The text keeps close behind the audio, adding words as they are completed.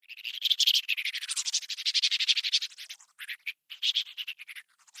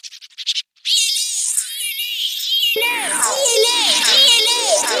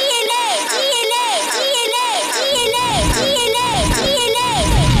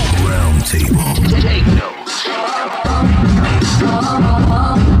table. Take notes.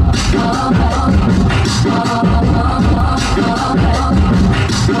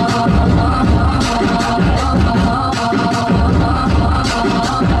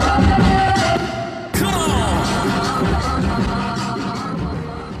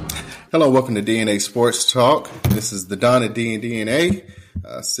 Hello, welcome to DNA Sports Talk. This is the Don of D and DNA.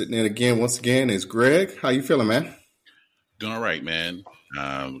 Sitting in again, once again, is Greg. How you feeling, man? Doing all right, man.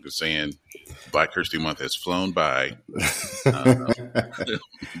 Just saying, Black History Month has flown by, but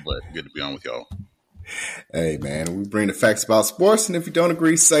good to be on with y'all. Hey, man, we bring the facts about sports, and if you don't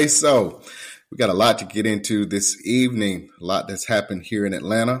agree, say so. We got a lot to get into this evening. A lot that's happened here in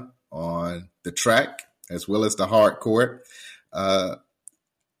Atlanta on the track as well as the hard court. A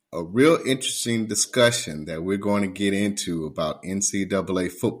real interesting discussion that we're going to get into about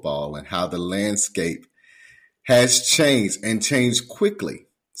NCAA football and how the landscape has changed and changed quickly.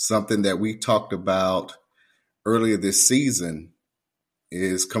 Something that we talked about earlier this season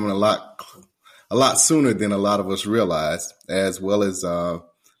is coming a lot sooner than a lot of us realized, as well as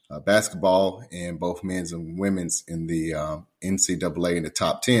basketball and both men's and women's in the NCAA in the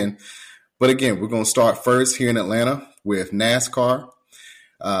top 10. But again, we're going to start first here in Atlanta with NASCAR.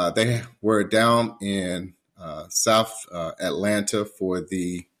 They were down in South Atlanta for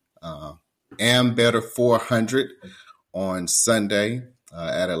the Better 400 on Sunday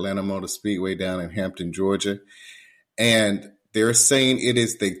at Atlanta Motor Speedway down in Hampton, Georgia. And they're saying it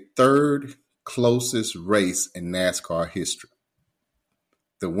is the third closest race in NASCAR history.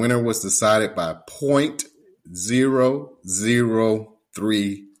 The winner was decided by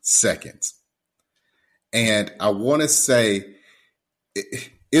 0.003 seconds. And I want to say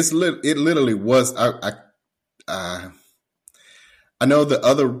it literally was. I know the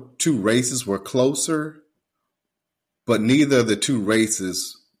other two races were closer, but neither of the two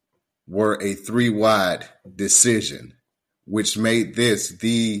races were a 3-wide decision, which made this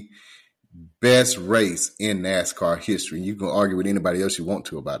the best race in NASCAR history. You can argue with anybody else you want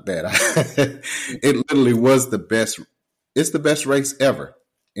to about that. It literally was the best. It's the best race ever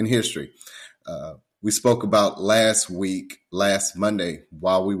in history. We spoke about last Monday,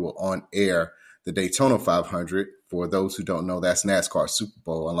 while we were on air, the Daytona 500. For those who don't know, that's NASCAR Super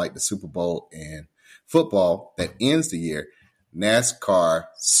Bowl. Unlike the Super Bowl in football that ends the year, NASCAR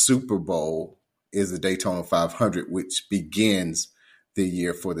Super Bowl is the Daytona 500, which begins the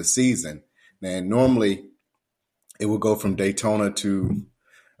year for the season. And normally it will go from Daytona to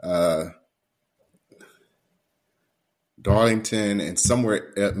Darlington and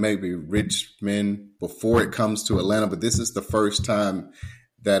somewhere maybe Richmond before it comes to Atlanta. But this is the first time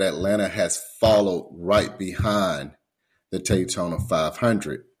that Atlanta has followed right behind the Daytona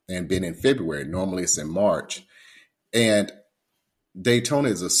 500 and been in February. Normally it's in March. And Daytona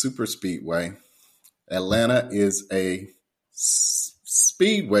is a super speedway. Atlanta is a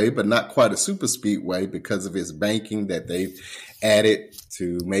speedway, but not quite a super speedway because of its banking that they've added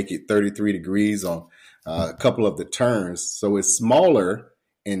to make it 33 degrees on a couple of the turns. So it's smaller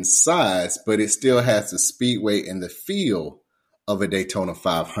in size, but it still has the speedway and the feel of a Daytona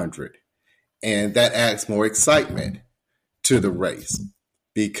 500. And that adds more excitement to the race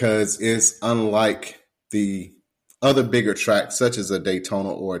because it's unlike the other bigger tracks such as a Daytona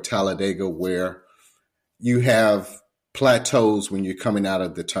or a Talladega where you have plateaus when you're coming out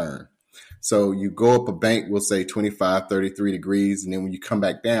of the turn. So you go up a bank, we'll say 25, 33 degrees. And then when you come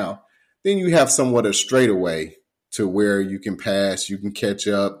back down, then you have somewhat of straightaway to where you can pass, you can catch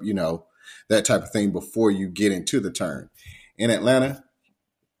up, that type of thing before you get into the turn. In Atlanta,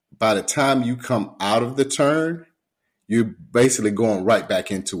 by the time you come out of the turn, you're basically going right back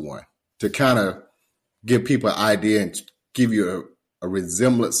into one to kind of give people an idea and give you a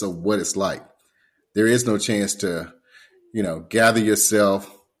resemblance of what it's like. There is no chance to, gather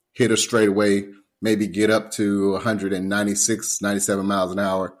yourself, hit a straightaway, maybe get up to 196, 97 miles an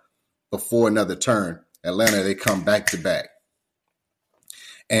hour before another turn. Atlanta, they come back to back.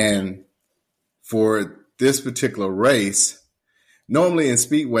 And for this particular race, normally in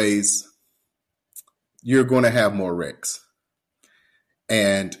speedways, you're going to have more wrecks.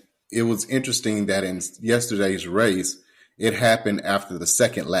 And it was interesting that in yesterday's race, it happened after the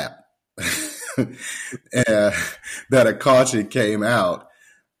second lap that a caution came out.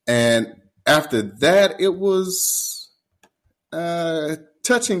 And after that, it was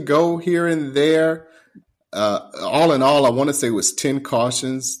touch and go here and there. All in all, I want to say it was 10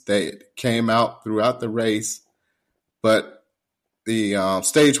 cautions that came out throughout the race. But the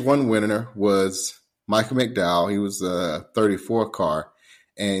stage one winner was Michael McDowell. He was a 34 car.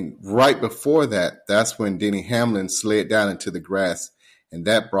 And right before that, that's when Denny Hamlin slid down into the grass and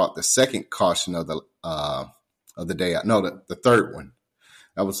that brought the second caution of the day out. No, the third one.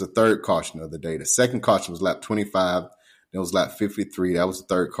 That was the third caution of the day. The second caution was lap 25. That was lap 53. That was the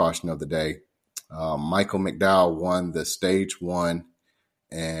third caution of the day. Michael McDowell won the stage one,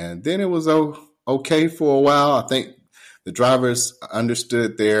 and then it was okay for a while. I think the drivers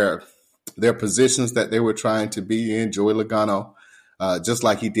understood their positions that they were trying to be in. Joey Logano, just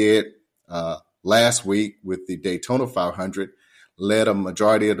like he did last week with the Daytona 500, led a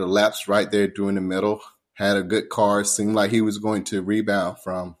majority of the laps right there during the middle, had a good car, seemed like he was going to rebound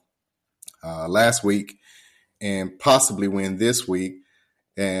from last week and possibly win this week.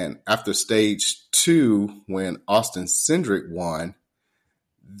 And after stage two, when Austin Cindric won,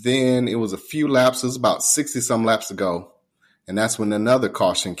 then it was a few laps. It was about 60-some laps to go. And that's when another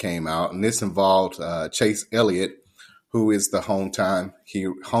caution came out. And this involved Chase Elliott, who is the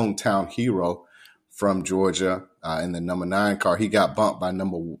hometown hero from Georgia in the number 9 car. He got bumped by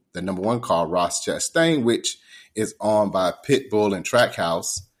the number 1 car, Ross Chastain, which is owned by Pitbull and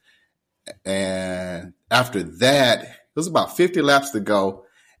Trackhouse. And after that, it was about 50 laps to go.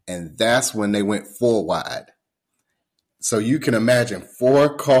 And that's when they went 4 wide. So you can imagine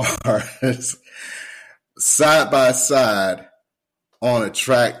 4 cars side by side on a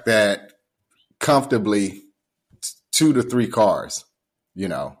track that comfortably 2 to 3 cars,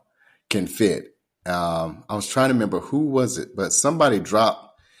 can fit. I was trying to remember who was it, but somebody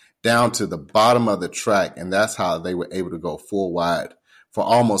dropped down to the bottom of the track, and that's how they were able to go 4 wide for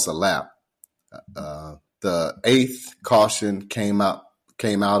almost a lap. The 8th caution came out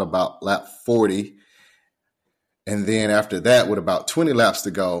about lap 40. And then after that, with about 20 laps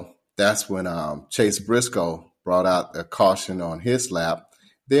to go, that's when Chase Briscoe brought out a caution on his lap.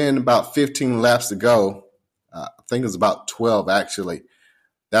 Then about 15 laps to go, I think it was about 12 actually,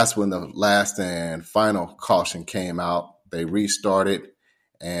 that's when the last and final caution came out. They restarted,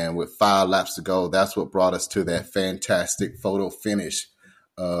 and with 5 laps to go, that's what brought us to that fantastic photo finish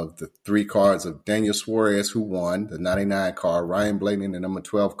of the 3 cars of Daniel Suarez, who won, the 99 car, Ryan Blaney, the number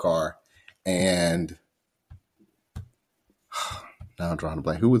 12 car, and now I'm drawing a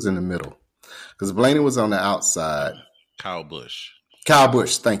blank. Who was in the middle? Because Blaney was on the outside. Kyle Busch.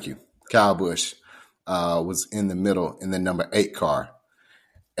 Thank you. Kyle Busch was in the middle in the number 8 car.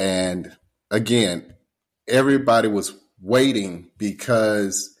 And again, everybody was waiting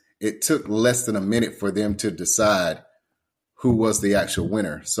because it took less than a minute for them to decide who was the actual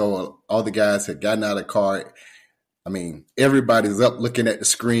winner. So all the guys had gotten out of the car. I mean, everybody's up looking at the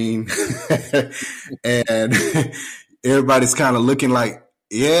screen and everybody's kind of looking like,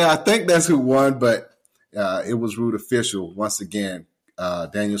 yeah, I think that's who won. But it was Root Official once again.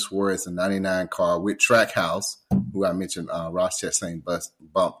 Daniel Suarez, the 99 car with Trackhouse, who I mentioned, Ross Chastain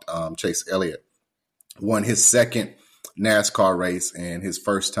bumped Chase Elliott, won his second NASCAR race and his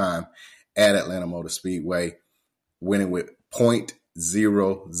first time at Atlanta Motor Speedway, winning with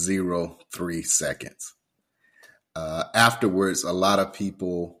 0.003 seconds. Afterwards, a lot of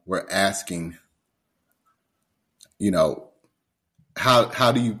people were asking,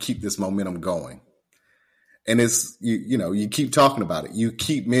 how do you keep this momentum going? And it's, you keep talking about it. You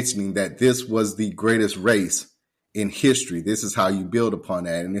keep mentioning that this was the greatest race in history. This is how you build upon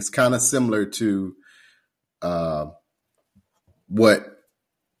that. And it's kind of similar to what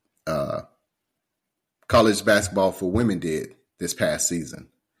college basketball for women did this past season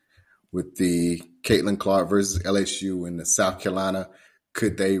with the Caitlin Clark versus LSU and the South Carolina.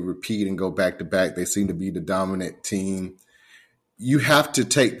 Could they repeat and go back to back? They seem to be the dominant team. You have to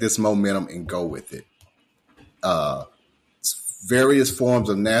take this momentum and go with it. Various forms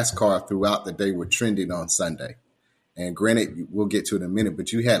of NASCAR throughout the day were trending on Sunday. And granted, we'll get to it in a minute,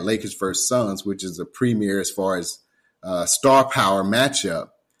 but you had Lakers versus Suns, which is a premier as far as star power matchup.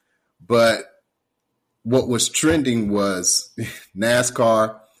 But what was trending was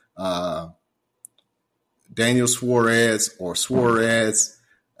NASCAR, Daniel Suarez,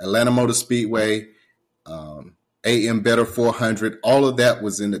 Atlanta Motor Speedway, AM Better 400. All of that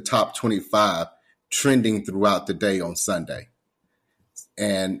was in the top 25 trending throughout the day on Sunday.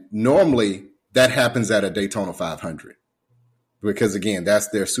 And normally that happens at a Daytona 500 because, again, that's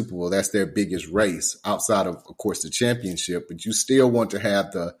their Super Bowl. That's their biggest race outside of course, the championship. But you still want to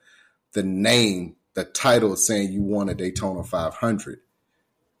have the name, the title saying you won a Daytona 500.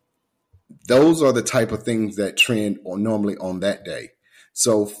 Those are the type of things that trend normally on that day.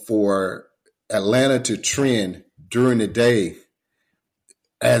 So for Atlanta to trend during the day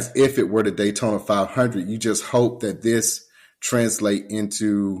as if it were the Daytona 500, you just hope that this translate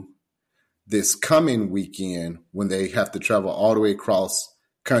into this coming weekend when they have to travel all the way across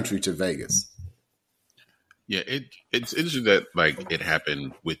country to Vegas. Yeah, it's interesting that like it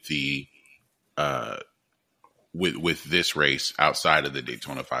happened with the uh with this race outside of the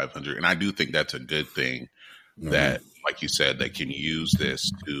Daytona 500, and I do think that's a good thing that, like you said, they can use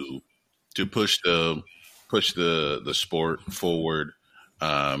this to push the sport forward,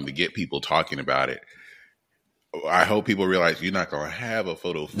 to get people talking about it. I hope people realize you're not going to have a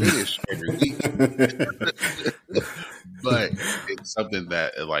photo finish every week, but it's something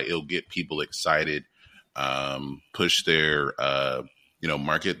that like it'll get people excited, push their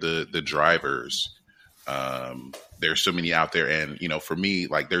market the drivers. There's so many out there, and for me,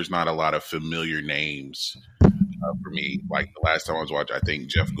 like there's not a lot of familiar names. For me, like the last time I was watching, I think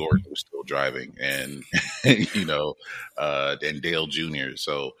Jeff Gordon was still driving, and and Dale Jr.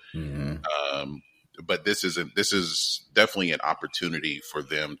 So, but this is definitely an opportunity for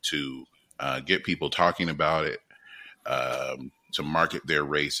them to get people talking about it, to market their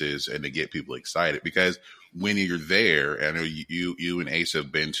races, and to get people excited. Because when you're there, I know you and Ace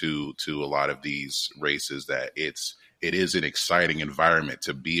have been to a lot of these races, that it is an exciting environment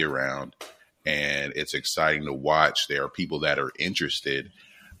to be around. And it's exciting to watch. There are people that are interested,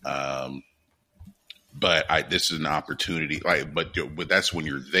 but this is an opportunity. But that's when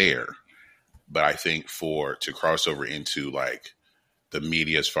you're there. But I think to cross over into like the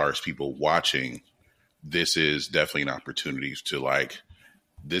media, as far as people watching, this is definitely an opportunity to like.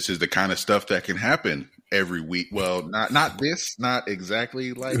 This is the kind of stuff that can happen every week. Well, not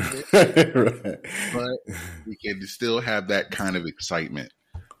exactly like this, right. But we can still have that kind of excitement.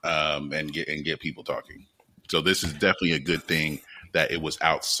 And get people talking. So this is definitely a good thing that it was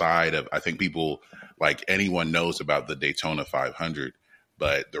outside of. I think people, like anyone knows about the Daytona 500,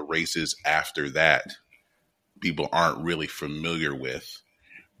 but the races after that, people aren't really familiar with.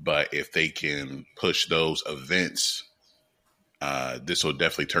 But if they can push those events, this will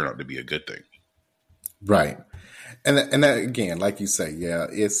definitely turn out to be a good thing. Right. And that, again, like you say, yeah,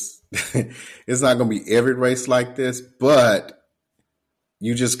 it's it's not going to be every race like this, but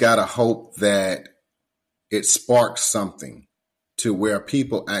you just got to hope that it sparks something to where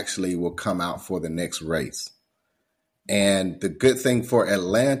people actually will come out for the next race. And the good thing for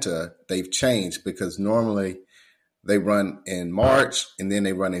Atlanta, they've changed, because normally they run in March and then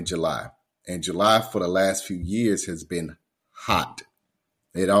they run in July. And July for the last few years has been hot.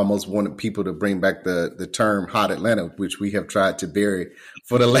 It almost wanted people to bring back the term hot Atlanta, which we have tried to bury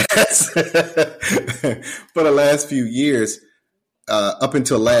for the last few years. Up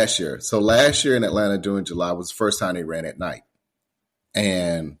until last year. So last year in Atlanta during July was the first time they ran at night.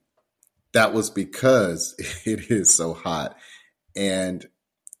 And that was because it is so hot. And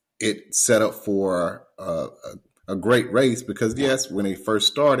it set up for a great race, because, yes, when they first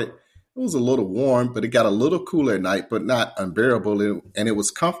started, it was a little warm, but it got a little cooler at night, but not unbearable. And it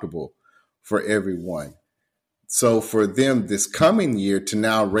was comfortable for everyone. So for them this coming year to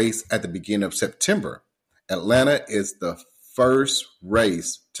now race at the beginning of September, Atlanta is the first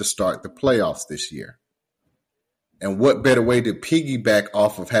race to start the playoffs this year. And what better way to piggyback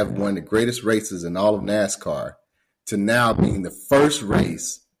off of having one of the greatest races in all of NASCAR to now being the first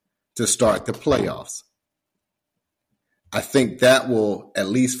race to start the playoffs? I think that will, at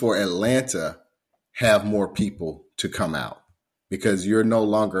least for Atlanta, have more people to come out, because you're no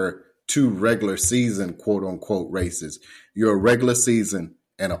longer two regular season, quote unquote, races. You're a regular season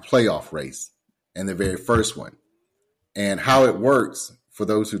and a playoff race, and the very first one. And how it works, for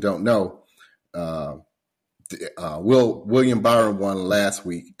those who don't know, William Byron won last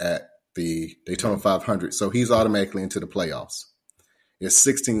week at the Daytona 500, so he's automatically into the playoffs. It's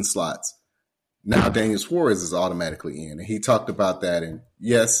 16 slots. Now Daniel Suarez is automatically in, and he talked about that. And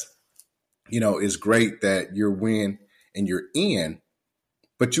yes, it's great that you're win and you're in,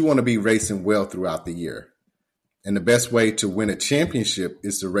 but you want to be racing well throughout the year. And the best way to win a championship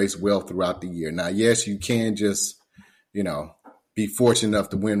is to race well throughout the year. Now, yes, you can just be fortunate enough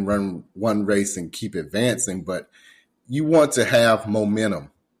to run one race and keep advancing, but you want to have momentum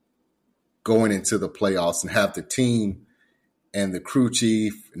going into the playoffs and have the team and the crew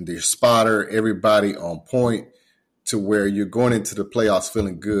chief and the spotter, everybody on point, to where you're going into the playoffs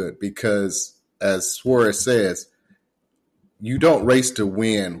feeling good. Because as Suarez says, you don't race to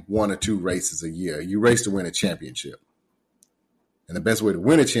win one or two races a year. You race to win a championship. And the best way to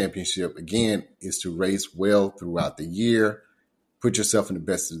win a championship, again, is to race well throughout the year, put yourself in the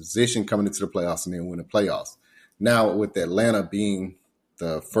best position coming into the playoffs, and then win the playoffs. Now, with Atlanta being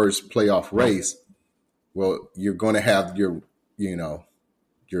the first playoff race, well, you're going to have your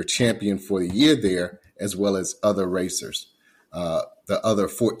champion for the year there, as well as other racers, the other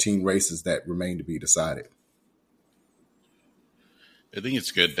 14 races that remain to be decided. I think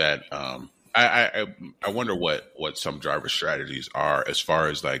it's good that I wonder what some driver strategies are as far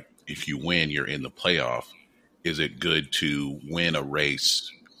as like if you win, you're in the playoff. Is it good to win a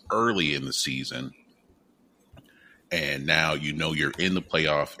race early in the season, and now you know you're in the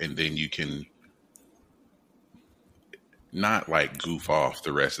playoff, and then you can not like goof off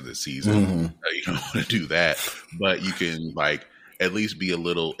the rest of the season. Mm-hmm. You don't want to do that, but you can like at least be a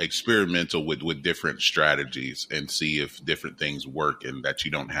little experimental with different strategies and see if different things work, and that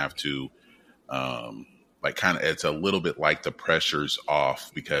you don't have to like kind of, it's a little bit like the pressure's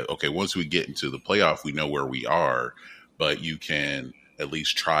off because, okay, once we get into the playoff, we know where we are, but you can at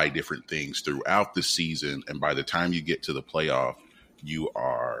least try different things throughout the season. And by the time you get to the playoff, you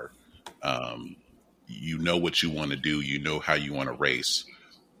are, you know what you want to do, you know how you want to race.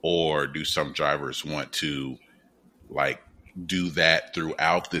 Or do some drivers want to like do that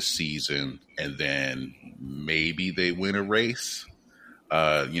throughout the season and then maybe they win a race?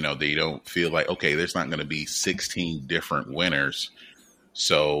 They don't feel like, okay, there's not going to be 16 different winners.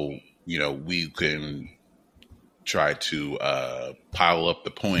 So, we can try to pile up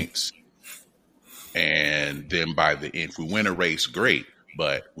the points. And then by the end, if we win a race, great.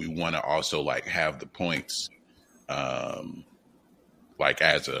 But we want to also like have the points like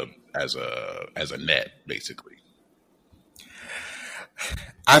as a net, basically.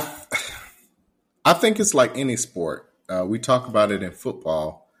 I think it's like any sport. We talk about it in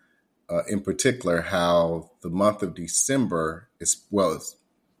football, in particular, how the month of December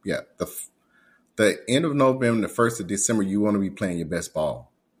the end of November, the 1st of December, you want to be playing your best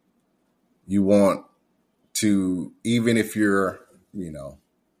ball. You want to, even if you're, you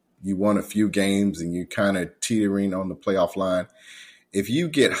won a few games and you're kind of teetering on the playoff line, if you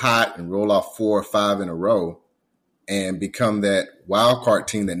get hot and roll off 4 or 5 in a row and become that wild card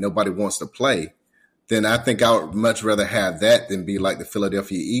team that nobody wants to play, then I think I would much rather have that than be like the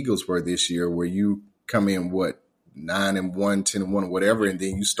Philadelphia Eagles were this year, where you come in, 9-1, 10-1, whatever, and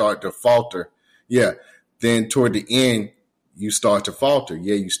then you start to falter. Yeah. Then toward the end, you start to falter.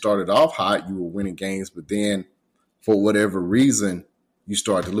 Yeah, you started off hot, you were winning games, but then for whatever reason, you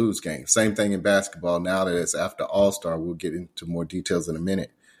start to lose games. Same thing in basketball now that it's after All-Star. We'll get into more details in a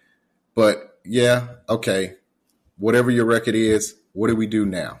minute. But yeah, okay, whatever your record is, what do we do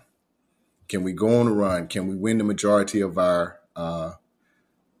now? Can we go on a run? Can we win the majority of our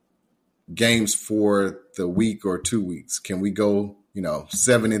games for the week or 2 weeks? Can we go,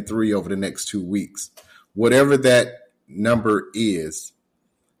 7-3 over the next 2 weeks? Whatever that number is,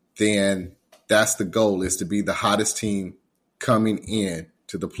 then that's the goal, is to be the hottest team coming in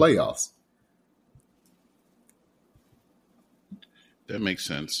to the playoffs. That makes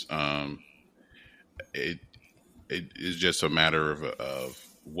sense. It is just a matter of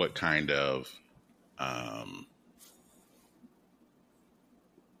what kind of how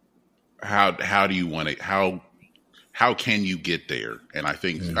do you want it? How can you get there? And I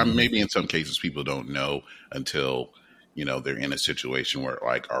think maybe in some cases people don't know until they're in a situation where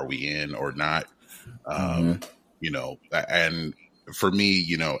like, are we in or not? And for me,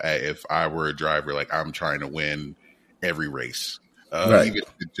 if I were a driver, like I'm trying to win every race, right. Even if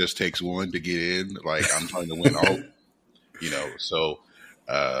it just takes one to get in, like I'm trying to win all. So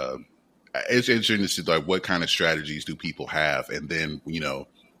it's interesting to see like what kind of strategies do people have, and then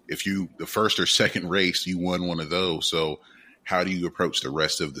if you the first or second race you won one of those, so how do you approach the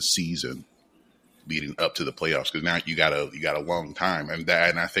rest of the season leading up to the playoffs? Because now you got a long time, and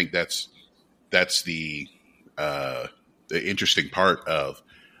I think that's the interesting part of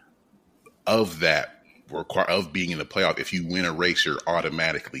that of being in the playoff. If you win a race, you're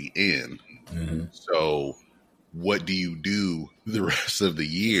automatically in. Mm-hmm. So what do you do the rest of the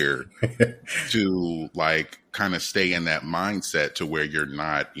year to like kind of stay in that mindset to where you're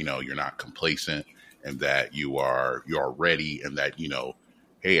not complacent, and that you are ready, and that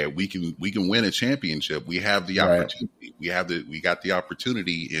hey, we can win a championship. We have the opportunity. We got the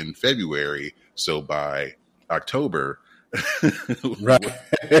opportunity in February. So by October, right.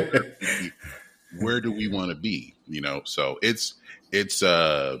 where do we want to be? So it's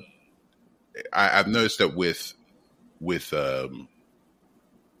I've noticed that with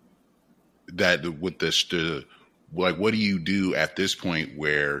like, what do you do at this point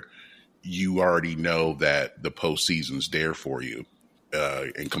where you already know that the postseason's there for you,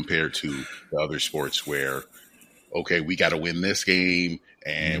 and compared to the other sports where, okay, we got to win this game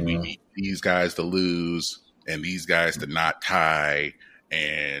and we need these guys to lose and these guys to not tie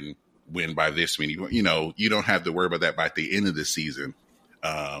and win by this many, you don't have to worry about that by the end of the season.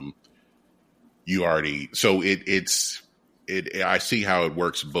 You already, so I see how it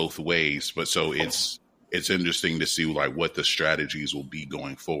works both ways, but so it's interesting to see like what the strategies will be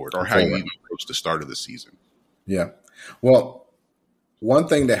going forward, or how you even approach the start of the season. Yeah. Well, one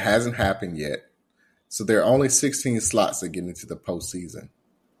thing that hasn't happened yet, so there are only 16 slots that get into the postseason.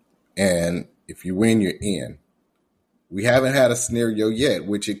 And if you win, you're in. We haven't had a scenario yet,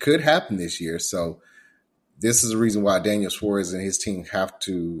 which it could happen this year. So this is the reason why Daniel Suarez and his team have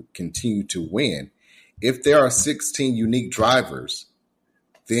to continue to win. If there are 16 unique drivers,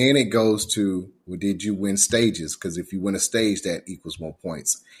 then it goes to, well, did you win stages? Because if you win a stage, that equals more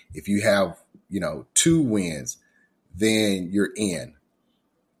points. If you have, 2 wins, then you're in.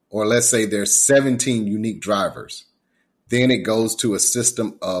 Or let's say there's 17 unique drivers. Then it goes to a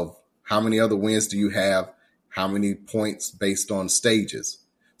system of how many other wins do you have, how many points based on stages.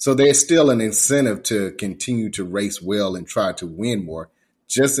 So there's still an incentive to continue to race well and try to win more,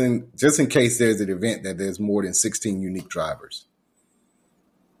 just in case there's an event that there's more than 16 unique drivers.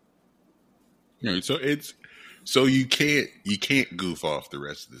 So you can't goof off the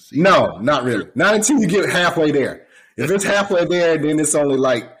rest of the season. No, not really. Not until you get halfway there. If it's halfway there, then it's only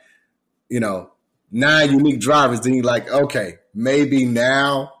like, 9 unique drivers. Then you're like, okay, maybe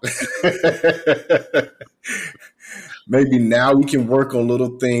now, maybe now we can work on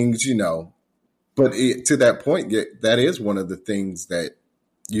little things, But to that point, that is one of the things that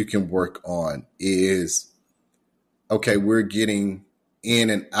you can work on is, okay, we're getting in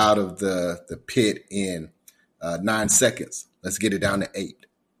and out of the pit in 9 seconds. Let's get it down to 8.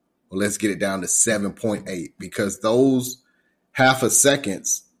 Or let's get it down to 7.8 because those half a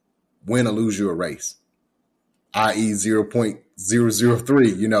seconds win or lose you a race, i.e.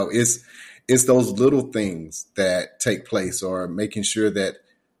 0.003. It's those little things that take place, or making sure that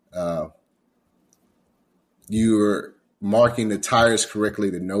you're marking the tires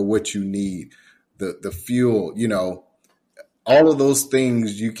correctly to know what you need, the fuel, all of those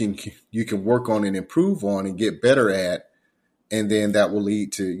things you can work on and improve on and get better at. And then that will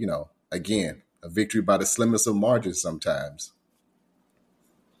lead to, again, a victory by the slimmest of margins sometimes.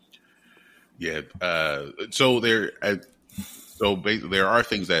 Yeah. So there are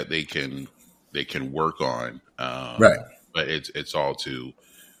things that they can work on. Right. But it's all to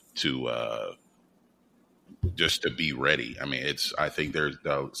just to be ready. I mean, I think there's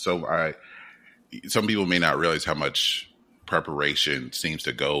some people may not realize how much preparation seems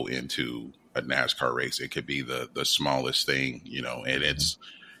to go into a NASCAR race. It could be the smallest thing, and it's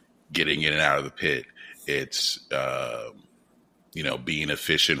getting in and out of the pit. It's, being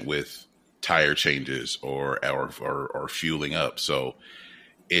efficient with tire changes or fueling up. So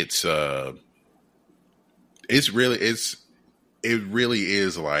it really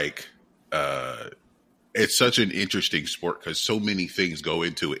is like, it's such an interesting sport because so many things go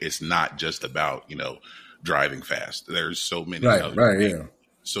into it. It's not just about, driving fast. There's so many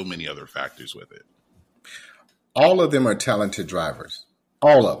so many other factors with it. All of them are talented drivers.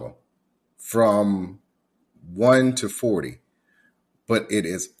 All of them. From 1 to 40. But it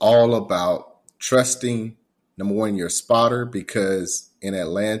is all about trusting, number one, your spotter, because in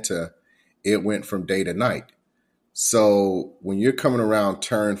Atlanta, it went from day to night. So when you're coming around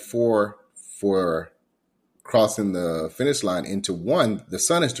turn 4 for crossing the finish line into 1, the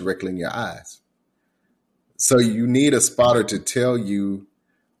sun is directly in your eyes. So you need a spotter to tell you,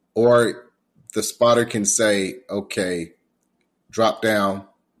 or the spotter can say, okay, drop down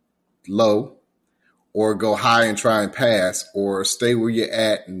low, or go high and try and pass, or stay where you're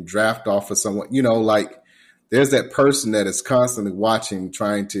at and draft off of someone. There's that person that is constantly watching,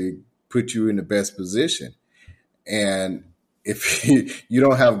 trying to put you in the best position. And if you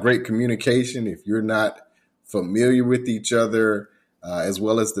don't have great communication, if you're not familiar with each other, as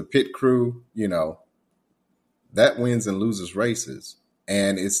well as the pit crew, that wins and loses races.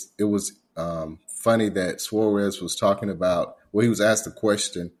 And it was funny that Suarez was talking about, he was asked the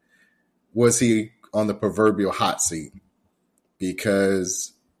question, was he on the proverbial hot seat?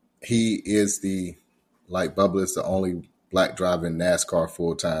 Because he is like Bubba is the only black driver in NASCAR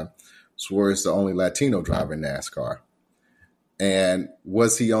full time. Suarez is the only Latino driver in NASCAR. And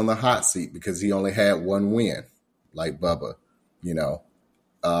was he on the hot seat because he only had 1 win, like Bubba?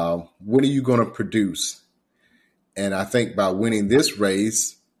 What are you going to produce? And I think by winning this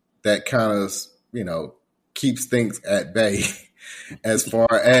race, that kind of, keeps things at bay as far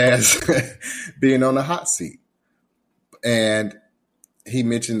as being on the hot seat. And he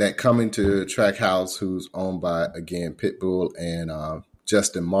mentioned that coming to Trackhouse, who's owned by, again, Pitbull and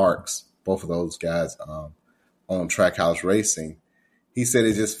Justin Marks, both of those guys on Trackhouse Racing, he said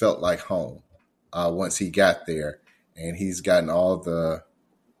it just felt like home once he got there. And he's gotten all the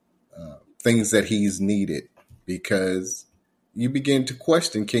things that he's needed because you begin to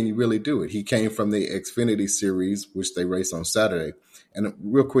question, can you really do it? He came from the Xfinity Series, which they raced on Saturday. And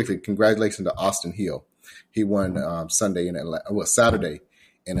real quickly, congratulations to Austin Hill. He won Saturday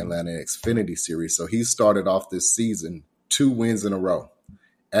in Atlanta Xfinity Series. So he started off this season 2 wins in a row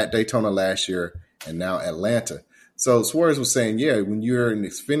at Daytona last year and now Atlanta. So Suarez was saying, yeah, when you're in the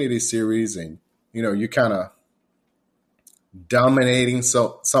Xfinity Series and, you're kind of dominating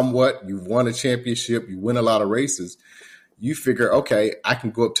somewhat, you've won a championship, you win a lot of races, you figure, okay, I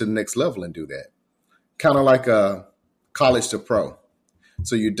can go up to the next level and do that. Kind of like a college to pro.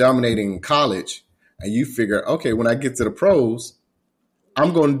 So you're dominating in college and you figure, okay, when I get to the pros,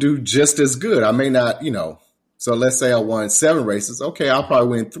 I'm going to do just as good. I may not, so let's say I won 7 races. Okay, I'll probably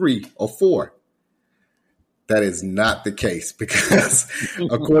win 3 or 4. That is not the case because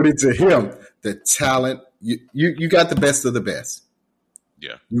according to him, the talent, you got the best of the best.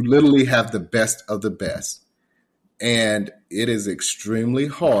 Yeah. You literally have the best of the best. And it is extremely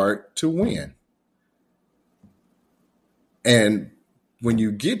hard to win. And when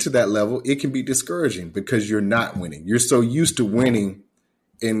you get to that level, it can be discouraging because you're not winning. You're so used to winning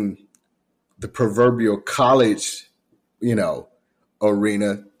in the proverbial college,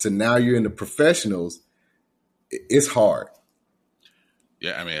 arena to now you're in the professionals. It's hard.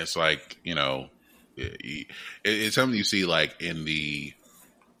 Yeah, I mean, it's like, it's something you see like it's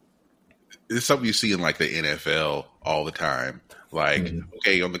something you see in like the NFL all the time. Like,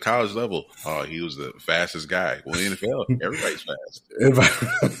 okay, on the college level, he was the fastest guy. Well, in the NFL, everybody's fast.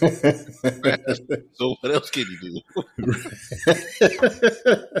 So what else can you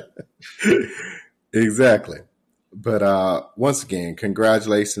do? Exactly. But once again,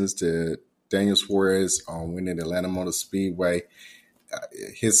 congratulations to Daniel Suarez on winning Atlanta Motor Speedway.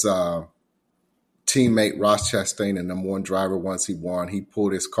 His teammate Ross Chastain, the number 1 driver, once he won, he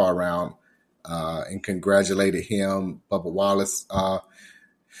pulled his car around and congratulated him. Bubba Wallace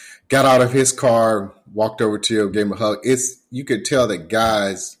got out of his car, walked over to him, gave him a hug. You could tell that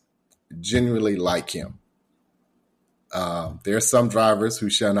guys genuinely like him. There are some drivers who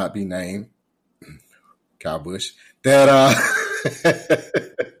shall not be named, Kyle Busch, that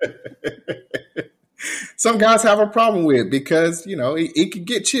some guys have a problem with because, it could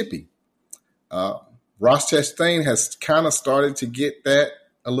get chippy. Ross Chastain has kind of started to get that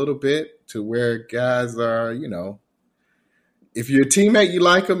a little bit to where guys are, if you're a teammate, you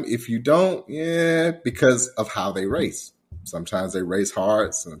like them. If you don't, because of how they race. Sometimes they race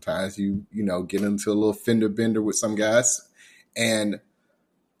hard. Sometimes you get into a little fender bender with some guys. And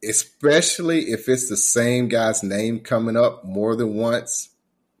especially if it's the same guy's name coming up more than once,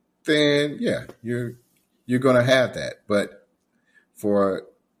 then you're going to have that. But for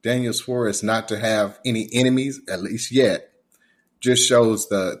Daniel Suarez not to have any enemies, at least yet, just shows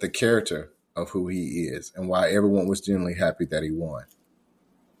the character of who he is and why everyone was genuinely happy that he won.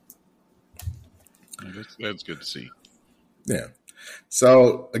 That's good to see. Yeah.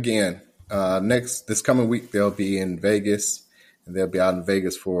 So again, this coming week they'll be in Vegas, and they'll be out in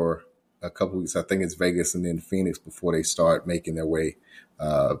Vegas for a couple weeks. I think it's Vegas and then Phoenix before they start making their way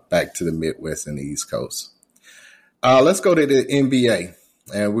back to the Midwest and the East Coast. Let's go to the NBA,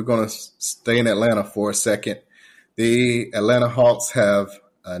 and we're going to stay in Atlanta for a second. The Atlanta Hawks have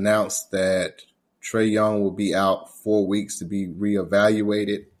announced that Trae Young will be out 4 weeks to be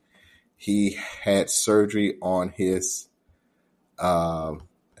reevaluated. He had surgery on his, and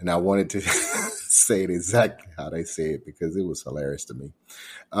I wanted to say it exactly how they say it because it was hilarious to me.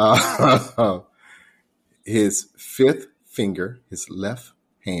 His 5th finger, his left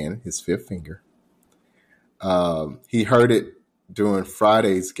hand, his 5th finger. He hurt it during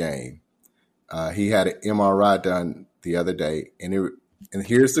Friday's game. He had an MRI done the other day, and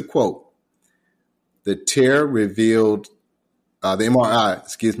here's the quote: the MRI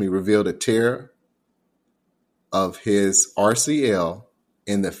revealed a tear of his RCL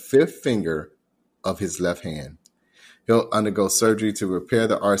in the 5th finger of his left hand. He'll undergo surgery to repair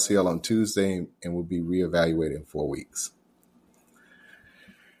the RCL on Tuesday and will be reevaluated in 4 weeks.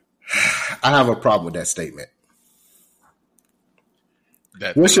 I have a problem with that statement.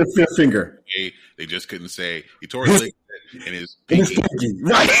 What's your 5th finger? They just couldn't say he tore his leg in his pinky.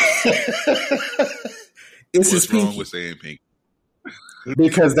 Right. It's his pinky. What's wrong with saying pinky?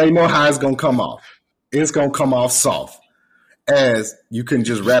 Because they know how it's going to come off. It's going to come off soft. As you can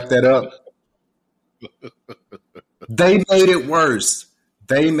just wrap that up. They made it worse.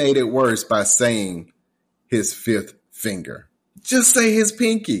 They made it worse by saying his 5th finger. Just say his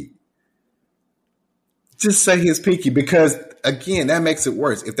pinky. Just say his pinky because, again, that makes it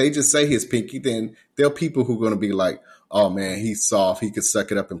worse. If they just say his pinky, then there are people who are going to be like, oh, man, he's soft. He could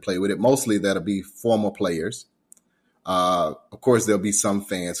suck it up and play with it. Mostly that'll be former players Of course, there'll be some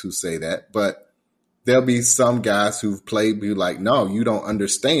fans who say that, but there'll be some guys who've played be like, no, you don't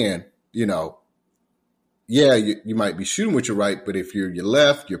understand. Yeah, you might be shooting with your right, but if your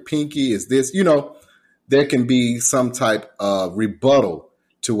left, your pinky is this, there can be some type of rebuttal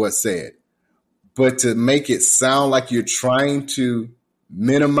to what's said. But to make it sound like you're trying to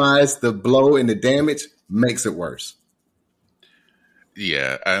minimize the blow and the damage makes it worse.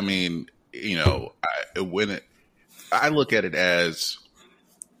 Yeah, I mean, I look at it as,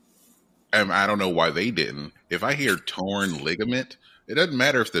 I don't know why they didn't. If I hear torn ligament, it doesn't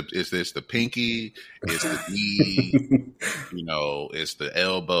matter if it's the pinky, it's the knee, it's the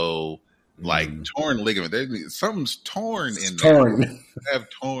elbow. Like torn ligament, something's torn in there. Torn. We have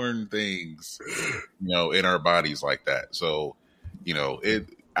torn things, in our bodies like that. So,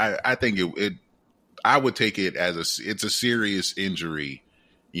 I think I would take it as it's a serious injury,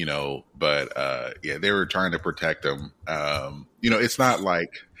 but yeah, they were trying to protect him. It's not like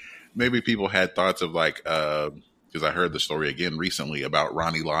maybe people had thoughts of like, because I heard the story again recently about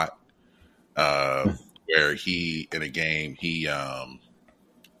Ronnie Lott, where he in a game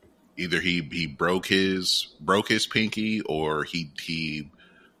either he broke his pinky or he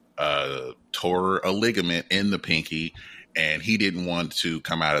tore a ligament in the pinky, and he didn't want to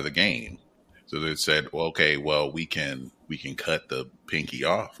come out of the game. So they said, well, okay, we can cut the pinky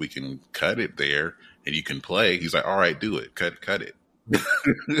off. We can cut it there, and you can play. He's like, all right, do it. Cut it.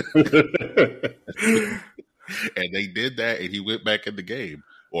 And they did that, and he went back in the game,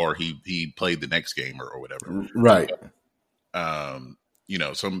 or he played the next game or whatever. Right. Some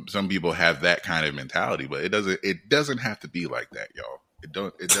people have that kind of mentality, but it doesn't have to be like that, y'all. It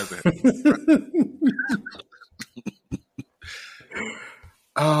doesn't have to be.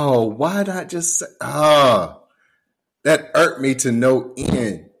 Oh, why not just say, that irked me to no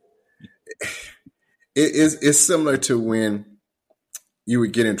end. It's similar to when you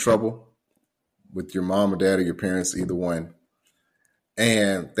would get in trouble with your mom or dad or your parents, either one,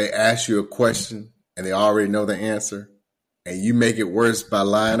 and they ask you a question and they already know the answer, and you make it worse by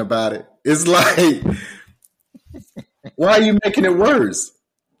lying about it. It's like, why are you making it worse?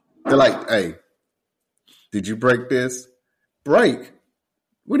 They're like, hey, did you break this? Break?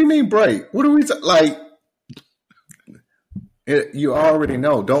 What do you mean break? What are we like? You already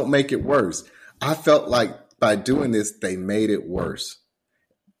know. Don't make it worse. I felt like by doing this, they made it worse.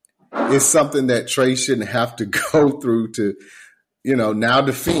 It's something that Trey shouldn't have to go through to, now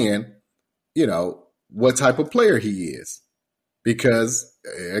defend, what type of player he is. Because,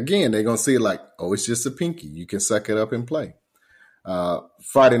 again, they're going to see it like, oh, it's just a pinky. You can suck it up and play.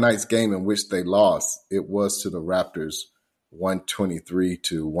 Friday night's game in which they lost, it was to the Raptors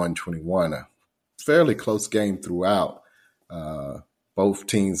 123-121. A fairly close game throughout. Both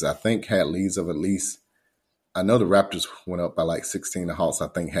teams, I think, had leads of at least, I know the Raptors went up by like 16. The Hawks, I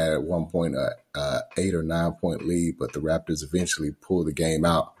think, had at one point an 8 or 9 point lead, but the Raptors eventually pulled the game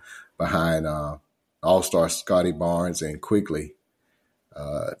out behind All-Star Scotty Barnes and Quigley.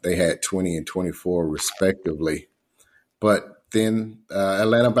 They had 20 and 24 respectively. But then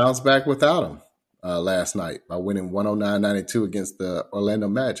Atlanta bounced back without them last night by winning 109-92 against the Orlando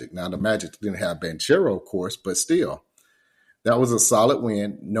Magic. Now, the Magic didn't have Banchero, of course, but still, that was a solid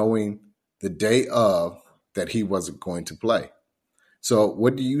win, knowing the day of that he wasn't going to play. So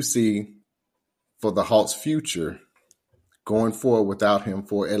what do you see for the Hawks' future going forward without him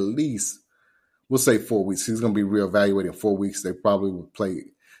for at least, we'll say 4 weeks? He's going to be reevaluated in 4 weeks. They probably will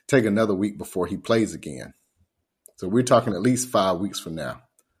take another week before he plays again. So we're talking at least 5 weeks from now,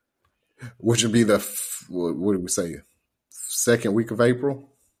 which would be what do we say, second week of April?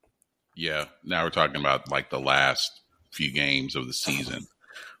 Yeah. Now we're talking about like the last few games of the season.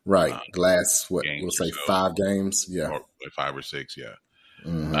 Right. The last, we'll say 5 games. Yeah. Or 5 or 6. Yeah.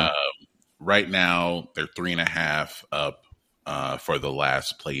 Mm-hmm. Right now they're 3.5 up for the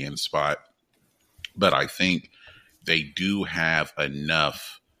last play-in spot. But I think they do have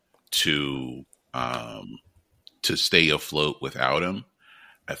enough to stay afloat without him.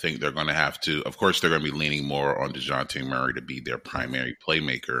 I think they're going to have to, of course, they're going to be leaning more on DeJounte Murray to be their primary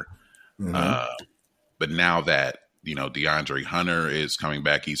playmaker. Mm-hmm. But now that, DeAndre Hunter is coming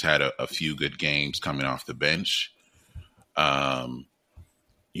back, he's had a few good games coming off the bench. Some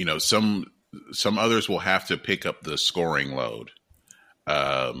others will have to pick up the scoring load,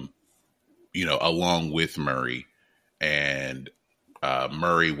 along with Murray. And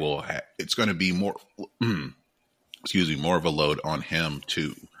Murray will it's going to be more, more of a load on him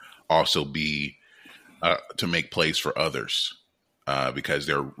to also be to make plays for others, because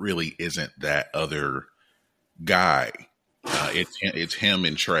there really isn't that other guy. It's him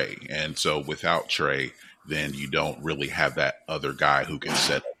and Trey, and so without Trey, then you don't really have that other guy who can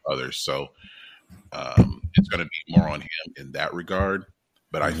set up others. So it's going to be more on him in that regard.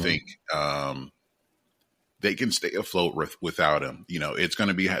 But I think they can stay afloat without him. It's going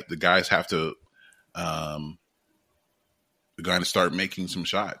to be the guys have to going to start making some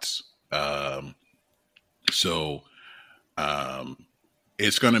shots. So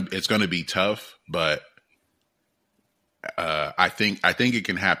it's gonna be tough, but I think it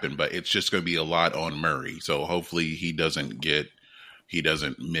can happen. But it's just going to be a lot on Murray. So hopefully he doesn't get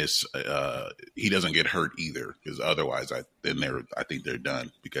hurt either, because otherwise I think they're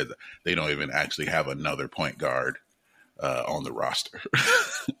done, because they don't even actually have another point guard on the roster.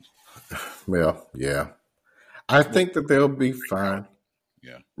 Well, yeah. I think that they'll be fine.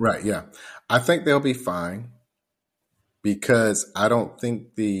 Yeah. Right, yeah. I think they'll be fine, because I don't think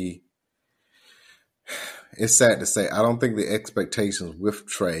it's sad to say, I don't think the expectations with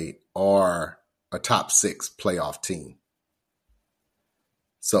Trey are a top 6 playoff team.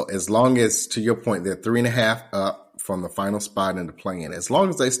 So as long as, to your point, they're 3.5 up from the final spot in the play-in, as long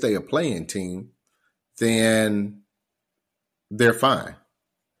as they stay a play-in team, then they're fine.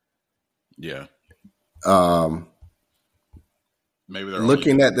 Yeah. Maybe they're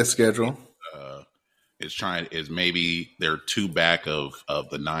looking at the schedule. Is maybe they're 2 back of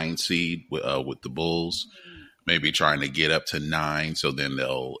the 9 seed with the Bulls. Maybe trying to get up to 9, so then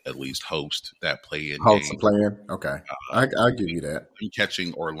they'll at least host that play-in game. Host the play-in? Okay. I'll give you that. I'm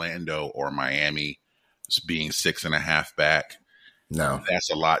catching Orlando or Miami being 6.5 back. No.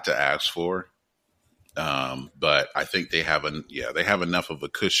 That's a lot to ask for. But I think they have enough of a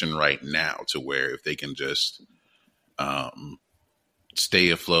cushion right now to where if they can just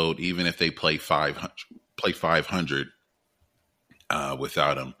stay afloat, even if they play 500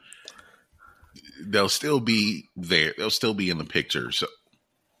 without him, they'll still be there. They'll still be in the picture. So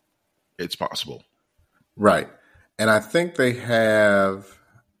it's possible. Right. And I think they have,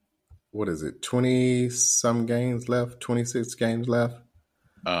 20 some games left, 26 games left?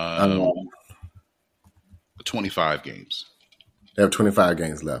 25 games. They have 25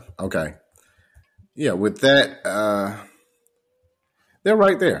 games left. Okay. Yeah, with that, they're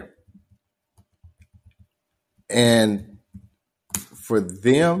right there. And for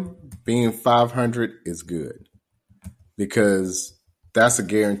them, being 500 is good, because that's a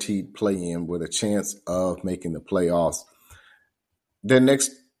guaranteed play-in with a chance of making the playoffs.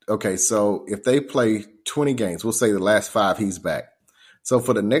 So if they play 20 games, we'll say the last 5 he's back. So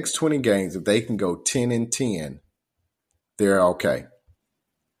for the next 20 games, if they can go 10-10, they're okay.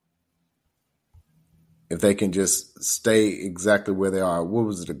 If they can just stay exactly where they are. What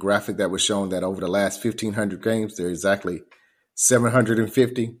was the graphic that was showing that over the last 1,500 games, they're exactly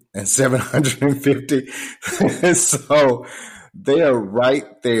 750 and 750. So they are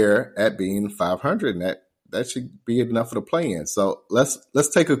right there at being 500, and that should be enough for the play-in. So let's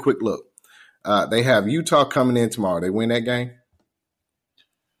take a quick look. They have Utah coming in tomorrow. They win that game?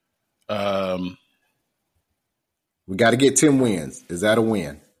 We got to get 10 wins. Is that a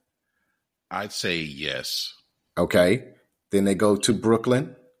win? I'd say yes. Okay. Then they go to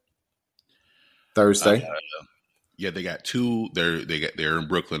Brooklyn Thursday. Yeah, they got 2. They're in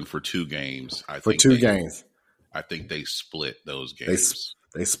Brooklyn for 2 games. I think they split those games.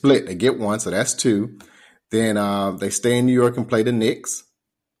 They split. They get 1, so that's 2. Then they stay in New York and play the Knicks.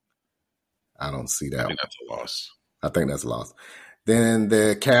 I don't see that. I think that's a loss. I think that's a loss. Then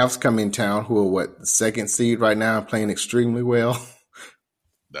the Cavs come in town, who are the 2nd seed right now, and playing extremely well.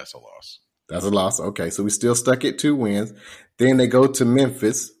 That's a loss. That's a loss. Okay, so we still stuck at 2 wins. Then they go to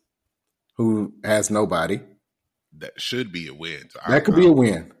Memphis, who has nobody. That should be a win. That could be a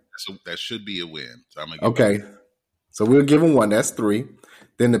win. That should be a win. So so we'll give them 1. That's 3.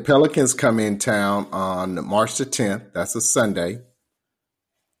 Then the Pelicans come in town on March the 10th. That's a Sunday.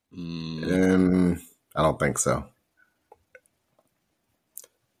 I don't think so.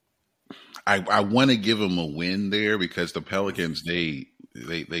 I want to give them a win there, because the Pelicans, they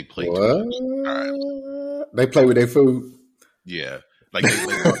play They play with their food. Yeah, like they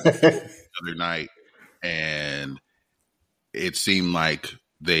played the other night, and it seemed like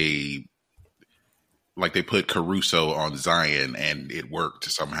they put Caruso on Zion, and it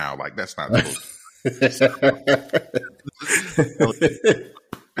worked somehow. Like, that's not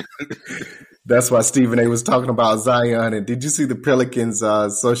That's why Stephen A. was talking about Zion. And did you see the Pelicans'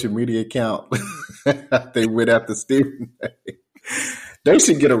 social media account? They went after Stephen A. They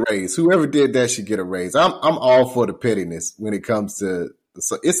should get a raise. Whoever did that should get a raise. I'm all for the pettiness when it comes to.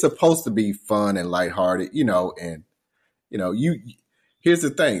 So it's supposed to be fun and lighthearted, and here's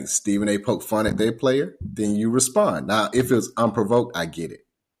the thing: Stephen A. poke fun at their player, then you respond. Now, if it's unprovoked, I get it.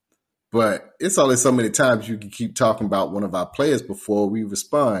 But it's only so many times you can keep talking about one of our players before we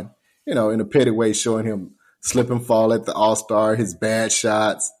respond, in a petty way, showing him slip and fall at the All-Star, his bad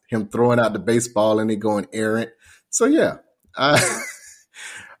shots, him throwing out the baseball and it going errant. So, yeah, I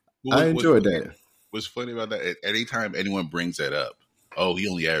enjoyed that. What's funny about that, anytime anyone brings that up, oh, he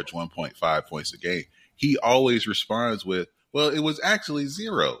only averaged 1.5 points a game, he always responds with, well, it was actually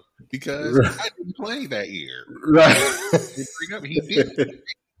 0 because I didn't play that year. Right. He didn't.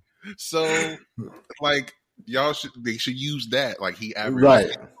 So, like, they should use that. Like, he averaged right.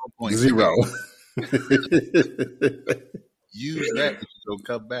 0. Use that if you don't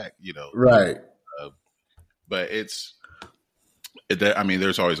come back, Right. But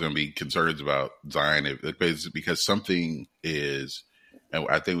there's always going to be concerns about Zion because something is, and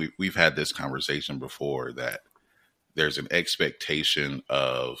I think we've had this conversation before, that there's an expectation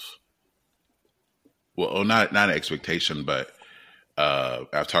of, well, not an expectation, but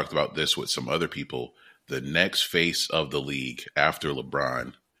I've talked about this with some other people. The next face of the league after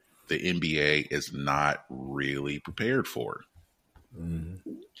LeBron, the NBA is not really prepared for.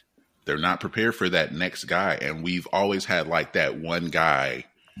 Mm-hmm. They're not prepared for that next guy. And we've always had like that one guy,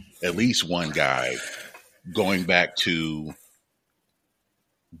 at least one guy, going back to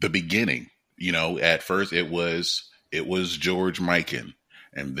the beginning. At first it was George Mikan,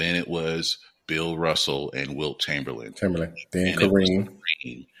 and then it was Bill Russell and Wilt Chamberlain. Then Kareem.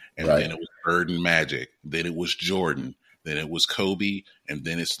 And then it was Bird and Magic. Then it was Jordan. Then it was Kobe. And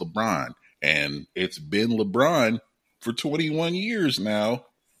then it's LeBron. And it's been LeBron for 21 years now.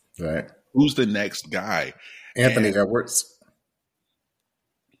 Right. Who's the next guy? Anthony Edwards.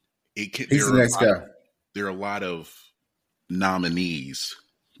 He's the next guy. There are a lot of nominees,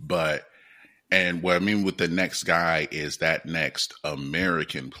 and what I mean with the next guy is that next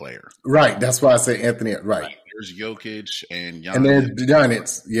American player. Right. That's why I say Anthony. Right. There's Jokic and Giannis. And then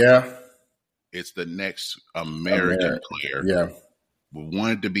Giannis. Yeah. It's the next American player. Yeah. We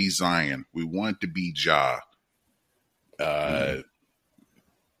want it to be Zion. We want it to be Ja.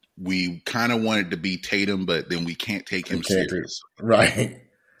 We kind of wanted to be Tatum, but then we can't take him seriously. Right.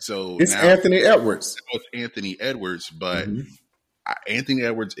 So it's now, Anthony Edwards. It's Anthony Edwards, but Anthony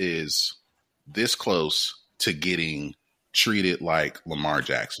Edwards is this close to getting treated like Lamar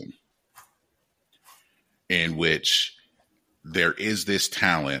Jackson, in which there is this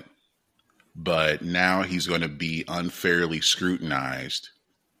talent, but now he's going to be unfairly scrutinized,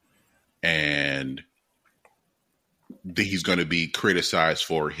 and he's going to be criticized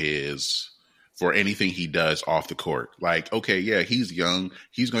for anything he does off the court. Like, okay, yeah, he's young.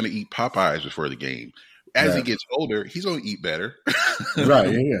 He's going to eat Popeyes before the game. As he gets older, he's going to eat better.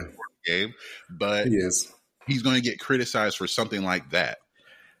 Right, yeah. Game, but he's going to get criticized for something like that,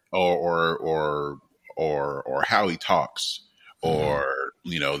 or how he talks, or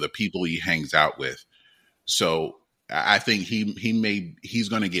the people he hangs out with. So I think he's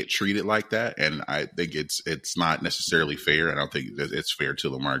going to get treated like that, and I think it's not necessarily fair. I don't think it's fair to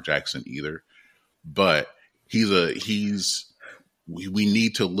Lamar Jackson either. But we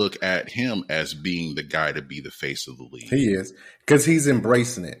need to look at him as being the guy to be the face of the league. He is, because he's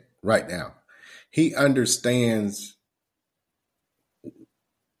embracing it right now. He understands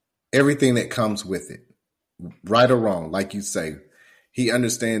everything that comes with it, right or wrong, like you say. He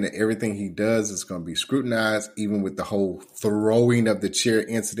understands that everything he does is going to be scrutinized, even with the whole throwing of the chair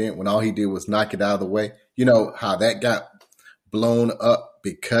incident when all he did was knock it out of the way. You know how that got blown up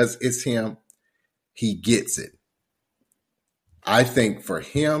because it's him. He gets it. I think for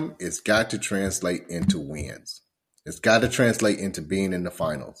him, it's got to translate into wins. It's got to translate into being in the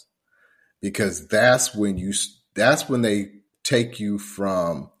finals, because that's when they take you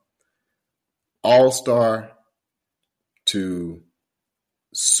from all-star to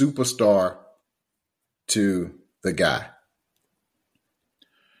superstar to the guy.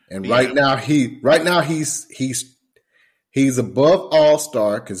 And right now he's above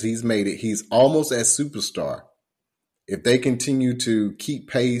all-star because he's made it. He's almost at superstar. If they continue to keep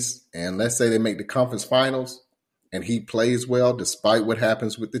pace, and let's say they make the conference finals and he plays well despite what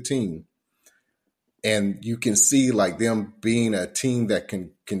happens with the team, and you can see like them being a team that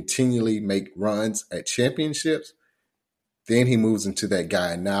can continually make runs at championships, then he moves into that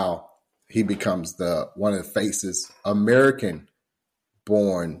guy. And now he becomes one of the faces,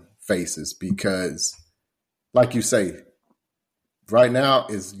 American-born faces, because, like you say, right now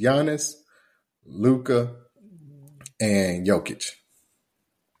is Giannis, Luka, and Jokic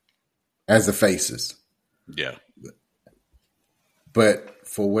as the faces. Yeah. But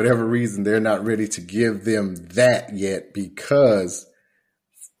for whatever reason, they're not ready to give them that yet, because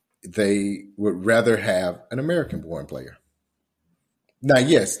they would rather have an American-born player. Now,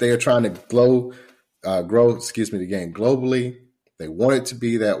 yes, they are trying to grow. Excuse me, the game globally. They want it to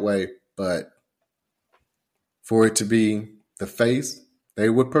be that way, but for it to be the face, they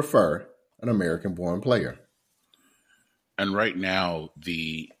would prefer an American-born player. And right now,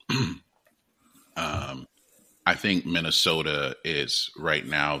 I think Minnesota is right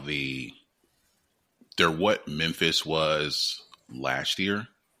now they're what Memphis was last year.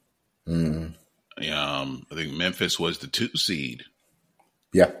 Mm. I think Memphis was the 2 seed,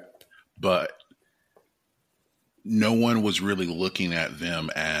 Yeah, but no one was really looking at them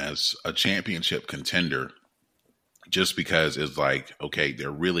as a championship contender just because it's like, okay,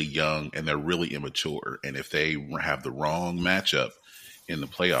 they're really young and they're really immature. And if they have the wrong matchup in the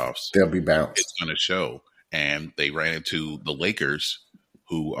playoffs, they'll be bounced. it's going to show. And they ran into the Lakers,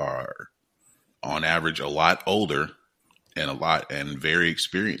 who are on average a lot older and very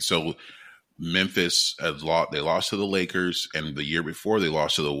experienced. So Memphis they lost to the Lakers, and the year before they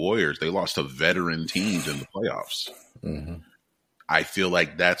lost to the Warriors. They lost to veteran teams in the playoffs. Mm-hmm. I feel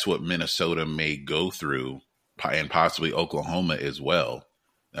like that's what Minnesota may go through, and possibly Oklahoma as well.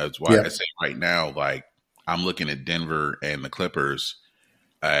 That's why I say right now, like, I'm looking at Denver and the Clippers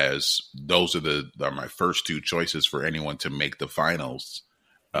as those are my first 2 choices for anyone to make the finals.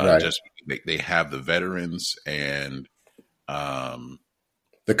 Right. Just they have the veterans and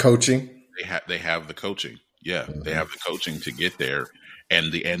the coaching. They have the coaching. Yeah, they have the coaching to get there,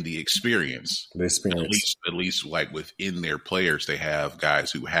 and the experience. The experience. At least like within their players, they have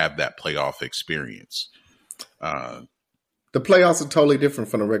guys who have that playoff experience. The playoffs are totally different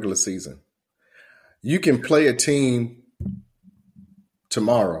from the regular season. You can play a team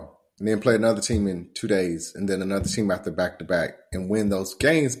tomorrow and then play another team in 2 days and then another team after back-to-back and win those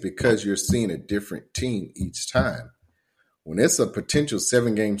games because you're seeing a different team each time. When it's a potential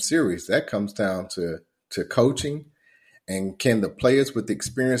 7-game series, that comes down to coaching and can the players with the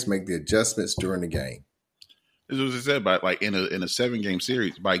experience make the adjustments during the game. As I said, by like in a 7-game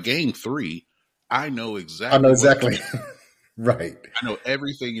series, by game 3, I know exactly. Right. I know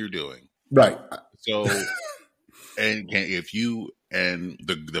everything you're doing. Right. So, and if you and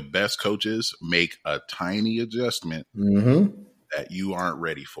the best coaches make a tiny adjustment that you aren't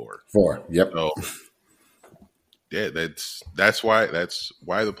ready for. Yep. So, yeah, that's why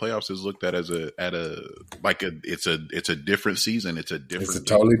the playoffs is looked at as it's a different season. It's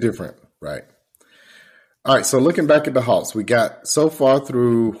totally different, right? All right. So looking back at the Hawks, we got so far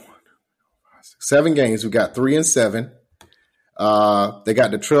through 7 games, we got 3-7. They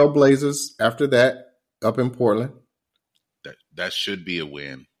got the Trailblazers after that up in Portland. That should be a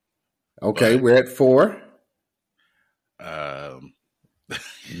win. Okay, we're at 4.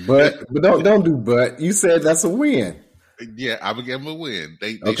 But don't do but. You said that's a win. Yeah, I would give them a win.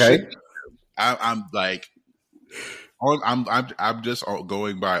 They okay. Should. I'm like, I'm just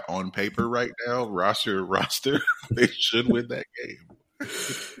going by on paper right now. Roster. They should win that game.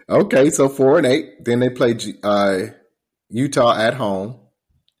 Okay, so 4-8. Then they play Utah at home.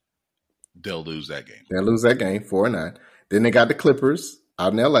 They'll lose that game. 4-9. Then they got the Clippers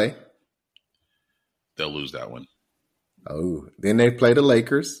out in LA. They'll lose that one. Oh, then they play the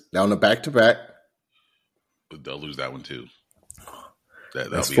Lakers down the back-to-back. They'll lose that one too.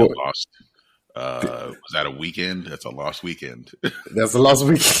 That'll be a lost. Was that a weekend? That's a lost weekend. That's a lost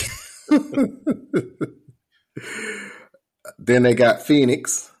weekend. Then they got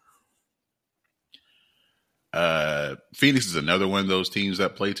Phoenix. Phoenix is another one of those teams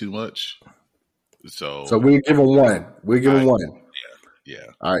that play too much. So we give them 1. We give them 1. Yeah.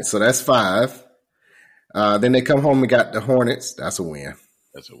 All right, so that's 5. Then they come home and got the Hornets. That's a win.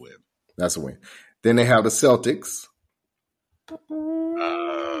 Then they have the Celtics.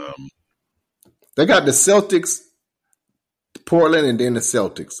 They got the Celtics, Portland, and then the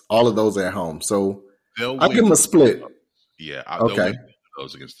Celtics. All of those are at home. So I'll give them a split. Yeah. Okay.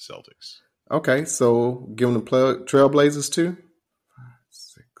 Those against the Celtics. Okay. So give them the Trailblazers too.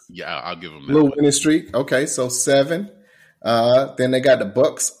 6. Yeah, I'll give them that little winning streak. Okay. So 7. Then they got the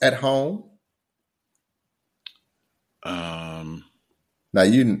Bucks at home. Now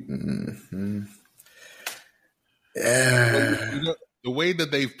the way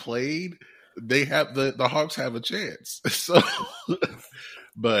that they've played, they have the Hawks have a chance. So,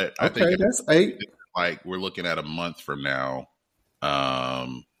 but I think that's 8. Like we're looking at a month from now.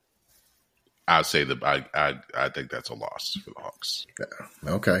 I'd say I think that's a loss for the Hawks.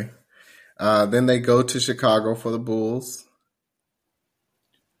 Okay. Then they go to Chicago for the Bulls.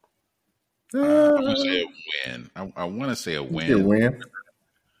 I want to say a win. I want to say a win. A win.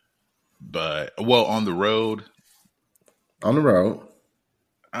 But, on the road. I'm going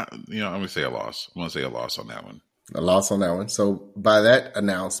to say a loss. I want to say a loss on that one. A loss on that one. So by that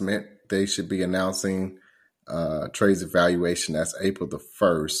announcement, they should be announcing Trey's evaluation. That's April the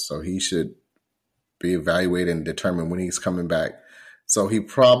 1st. So he should be evaluated and determine when he's coming back. So he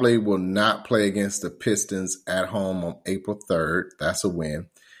probably will not play against the Pistons at home on April 3rd. That's a win.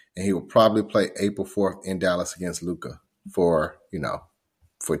 And he will probably play April 4th in Dallas against Luka for,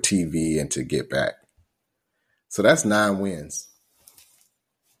 for TV and to get back. So that's 9 wins.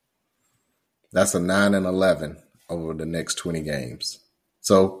 That's a 9-11 over the next 20 games.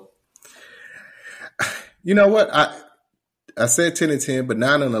 So, you know what? I said 10-10, but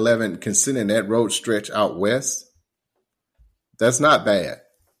 9-11, considering that road stretch out west, that's not bad.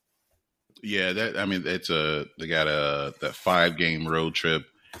 Yeah, they got that 5-game road trip.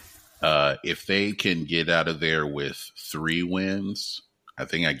 If they can get out of there with 3 wins, I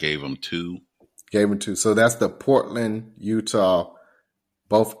think I gave them 2. Gave them 2. So that's the Portland, Utah,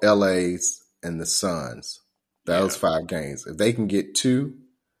 both LAs, and the Suns. Those 5 games. If they can get 2,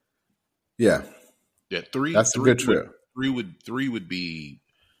 yeah, 3. That's a good trip. 3 would be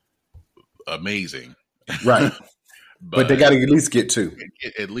amazing, right? but they got to at least get 2.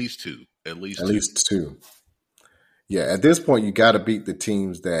 At least 2. At least 2. Yeah, at this point, you got to beat the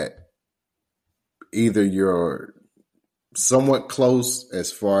teams that either you're somewhat close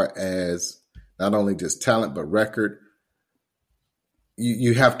as far as not only just talent but record.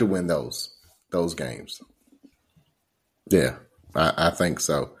 You have to win those games. Yeah, I think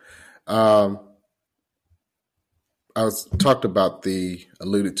so. I was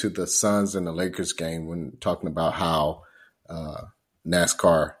alluded to the Suns and the Lakers game when talking about how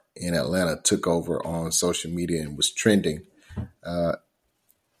NASCAR in Atlanta took over on social media and was trending.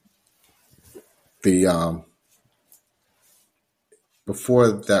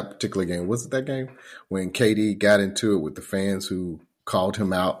 Before that particular game, was it that game when KD got into it with the fans who called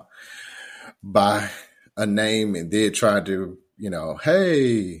him out by a name and did try to,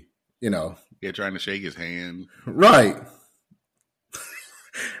 hey, trying to shake his hand. Right.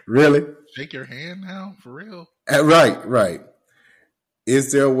 Really? Shake your hand now? For real? Right.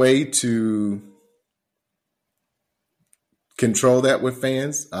 Is there a way to control that with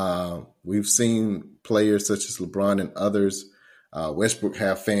fans? We've seen players such as LeBron and others, Westbrook,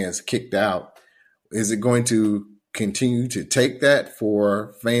 have fans kicked out. Is it going to continue to take that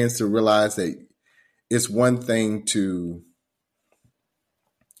for fans to realize that it's one thing to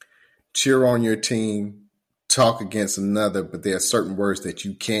cheer on your team, talk against another, but there are certain words that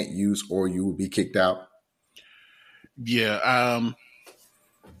you can't use or you will be kicked out? Yeah.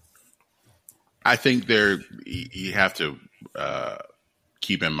 I think you have to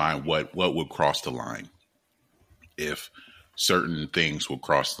keep in mind what would cross the line if certain things will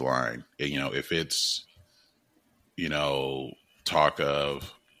cross the line. If it's, talk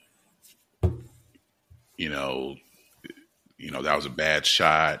of, that was a bad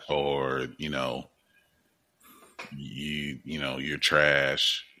shot, or, you're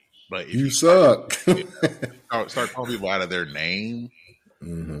trash. But if you suck. start calling people out of their name,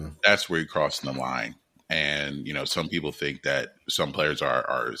 mm-hmm. That's where you're crossing the line. And, some people think that some players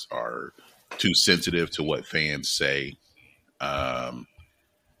are too sensitive to what fans say.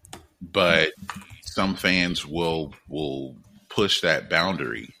 But some fans will push that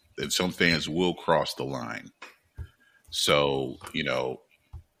boundary, and some fans will cross the line. So,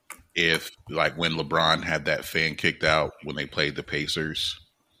 if like when LeBron had that fan kicked out when they played the Pacers,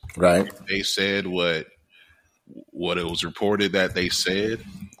 right? They said what it was reported that they said.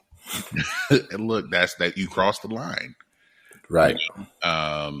 And look, that's that you crossed the line. Right.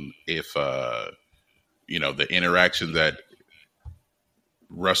 If the interaction that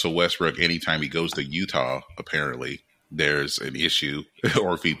Russell Westbrook, anytime he goes to Utah, apparently there's an issue,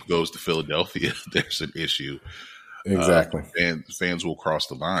 or if he goes to Philadelphia, there's an issue. Exactly. And fans will cross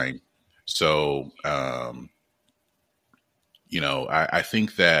the line. So, I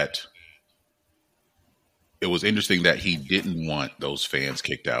think that it was interesting that he didn't want those fans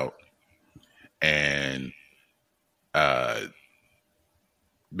kicked out, and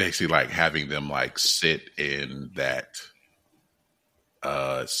basically like having them like sit in that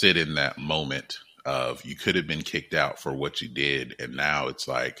moment of, you could have been kicked out for what you did, and now it's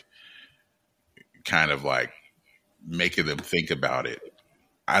like kind of like making them think about it.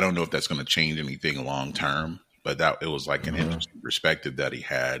 I don't know if that's going to change anything long term, but it was like an interesting perspective that he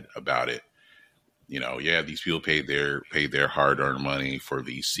had about it. These people paid their hard-earned money for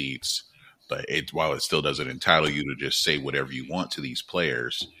these seats, but while it still doesn't entitle you to just say whatever you want to these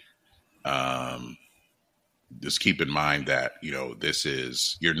players, just keep in mind that this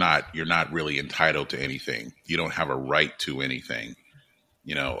is you're not really entitled to anything. You don't have a right to anything.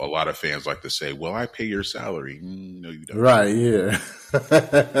 A lot of fans like to say, "Well, I pay your salary." No, you don't. Right? Yeah.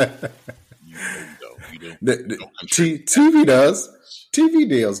 You don't. You don't. The Don't contribute. TV does. TV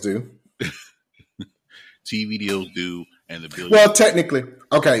deals do. TV deals do, and the billion. Well, technically,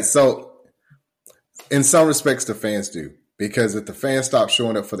 okay. So, in some respects, the fans do, because if the fans stop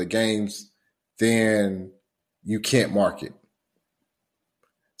showing up for the games, then you can't market.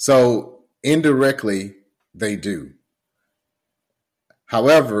 So indirectly, they do.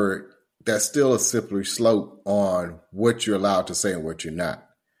 However, that's still a slippery slope on what you're allowed to say and what you're not.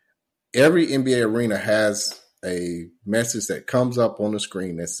 Every NBA arena has a message that comes up on the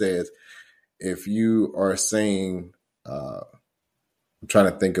screen that says, if you are saying, I'm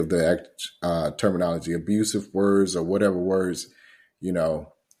trying to think of the terminology, abusive words or whatever words,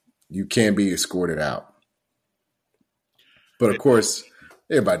 you can be escorted out. But of course,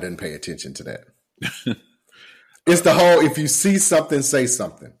 everybody doesn't pay attention to that. It's the whole, if you see something, say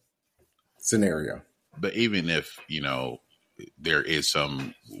something scenario. But even if, there is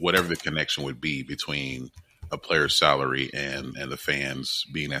some, whatever the connection would be between a player's salary and the fans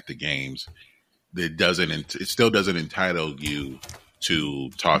being at the games, it still doesn't entitle you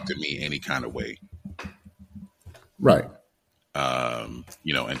to talk to me any kind of way. Right. And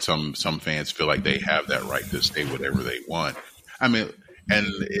some fans feel like they have that right to say whatever they want. I mean, and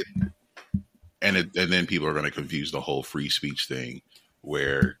then people are going to confuse the whole free speech thing,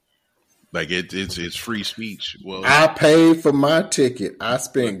 where like it's free speech. Well, I paid for my ticket. I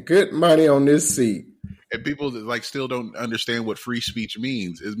spent good money on this seat. And people still don't understand what free speech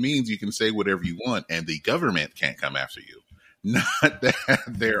means. It means you can say whatever you want, and the government can't come after you. Not that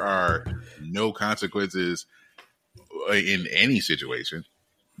there are no consequences in any situation.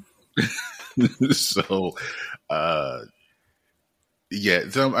 So,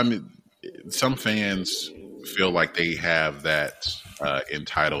 some fans feel like they have that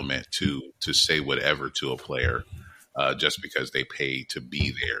entitlement to say whatever to a player just because they pay to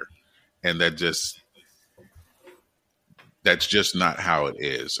be there, and that's just not how it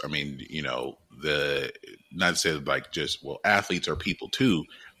is. I mean, not to say athletes are people too.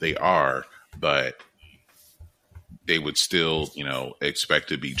 They are, but they would still, expect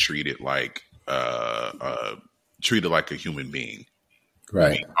to be treated like a human being,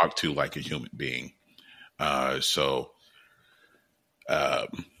 right? Talked to like a human being. Like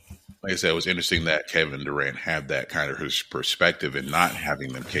I said, it was interesting that Kevin Durant had that kind of his perspective and not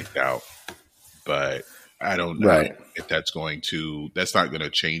having them kicked out. But I don't know if that's not going to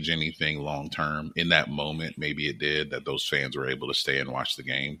change anything long term. In that moment, maybe it did, that those fans were able to stay and watch the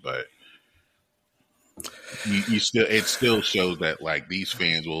game, but it still shows that these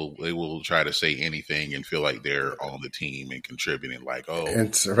fans will try to say anything and feel like they're on the team and contributing.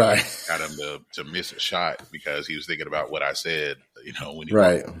 It's right. Got him to miss a shot because he was thinking about what I said, when he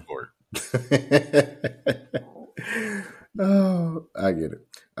right. walked on the court. Oh, I get it.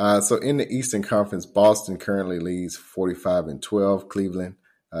 So in the Eastern Conference, Boston currently leads 45-12. Cleveland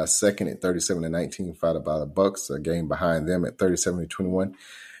second at 37-19, followed by the Bucks, a game behind them at 37-21.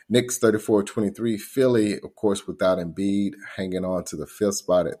 Knicks 34-23. Philly, of course, without Embiid, hanging on to the fifth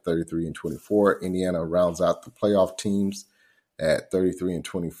spot at 33-24. Indiana rounds out the playoff teams at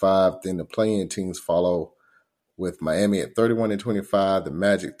 33-25. Then the play-in teams follow with Miami at 31-25. The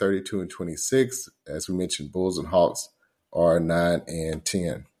Magic 32-26. As we mentioned, Bulls and Hawks are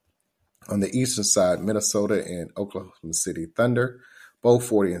 9-10. On the eastern side, Minnesota and Oklahoma City Thunder, both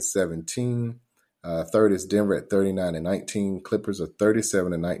 40-17. Third is Denver at 39-19. Clippers are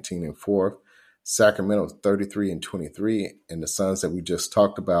 37-19 and fourth. Sacramento 33-23, and the Suns that we just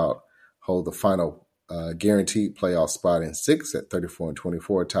talked about hold the final guaranteed playoff spot in sixth at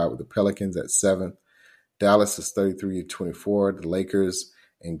 34-24, tied with the Pelicans at seventh. Dallas is 33-24. The Lakers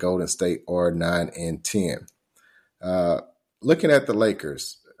and Golden State are 9-10. Looking at the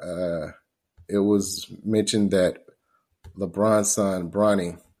Lakers, it was mentioned that LeBron's son,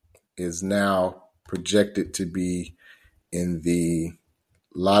 Bronny, is now projected to be in the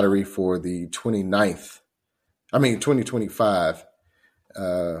lottery for the 2025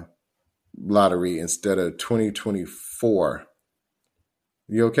 lottery instead of 2024.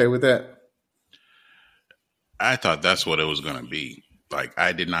 You okay with that? I thought that's what it was going to be.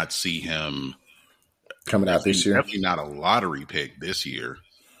 I did not see him coming out this year. Definitely not a lottery pick this year.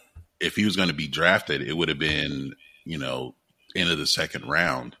 If he was going to be drafted, it would have been, end of the second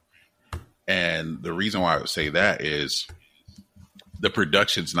round. And the reason why I would say that is the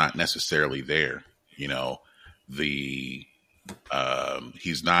production's not necessarily there. He's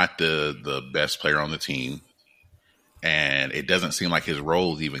not the best player on the team. And it doesn't seem like his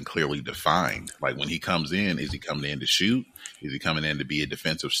role is even clearly defined. Like when he comes in, is he coming in to shoot? Is he coming in to be a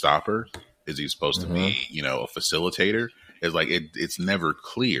defensive stopper? Is he supposed to be, a facilitator? It's like it's never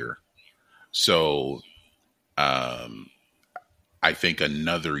clear. So I think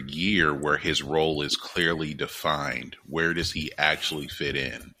another year where his role is clearly defined. Where does he actually fit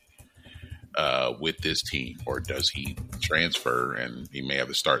in with this team, or does he transfer and he may have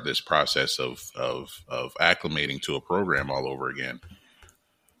to start this process of acclimating to a program all over again?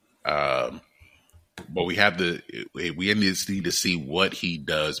 But we need to see what he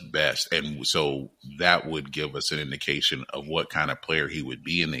does best, and so that would give us an indication of what kind of player he would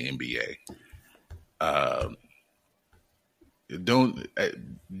be in the NBA. I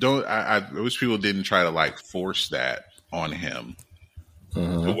wish people didn't try to like force that on him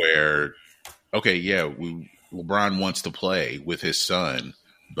to where, okay, yeah, LeBron wants to play with his son,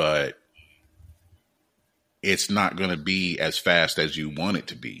 but it's not going to be as fast as you want it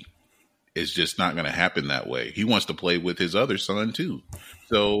to be. It's just not going to happen that way. He wants to play with his other son too.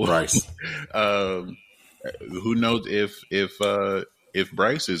 So, who knows if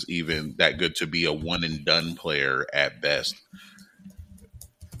Bryce is even that good to be a one and done player at best.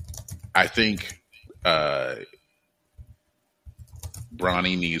 I think Bronny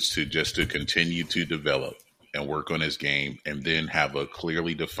needs to continue to develop and work on his game, and then have a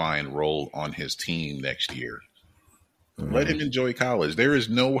clearly defined role on his team next year. Let him enjoy college. There is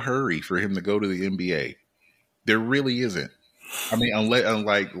no hurry for him to go to the NBA. There really isn't. I mean,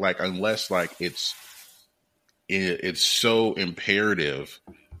 unless it's so imperative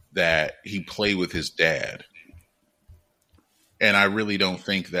that he play with his dad. And I really don't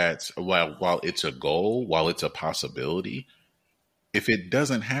think that's while it's a goal, while it's a possibility, if it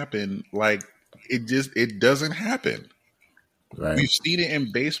doesn't happen, it doesn't happen. Right. We've seen it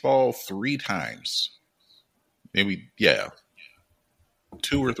in baseball 3 times. Maybe,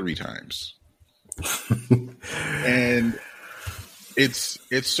 2 or 3 times. And it's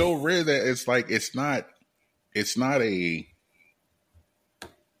so rare that it's like it's not a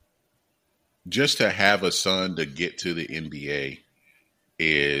just to have a son to get to the NBA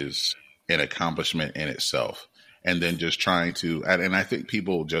is an accomplishment in itself. And then just trying to, and I think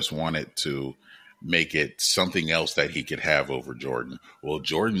people just wanted to make it something else that he could have over Jordan. Well,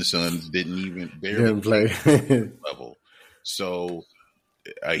 Jordan's sons didn't play level. So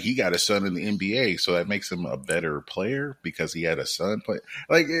he got a son in the NBA, so that makes him a better player because he had a son play.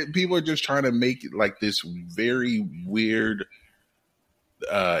 People are just trying to make it like this very weird,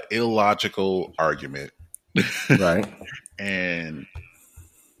 illogical argument, right? And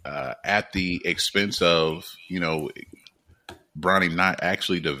at the expense of Bronny not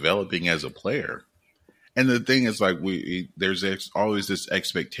actually developing as a player. And the thing is, there's always this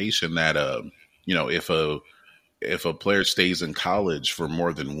expectation that if a player stays in college for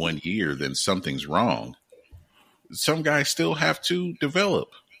more than 1 year, then something's wrong. Some guys still have to develop.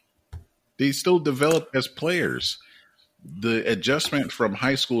 They still develop as players. The adjustment from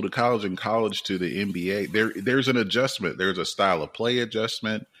high school to college and college to the NBA, there's an adjustment. There's a style of play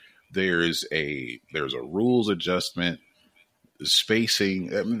adjustment. There's a rules adjustment,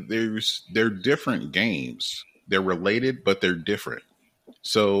 spacing. I mean, they're different games. They're related, but they're different.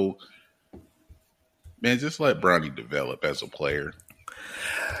 So, man, just let Bronny develop as a player.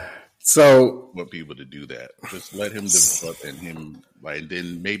 So, I want people to do that. Just let him develop, and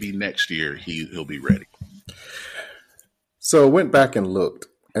then maybe next year he'll be ready. So, I went back and looked,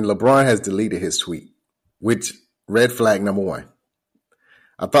 and LeBron has deleted his tweet, which red flag number 1.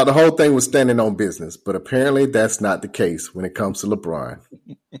 I thought the whole thing was standing on business, but apparently that's not the case when it comes to LeBron.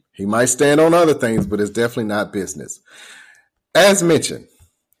 He might stand on other things, but it's definitely not business. As mentioned,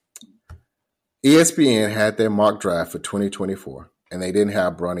 ESPN had their mock draft for 2024, and they didn't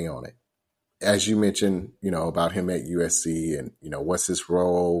have Bronny on it. As you mentioned, about him at USC and, what's his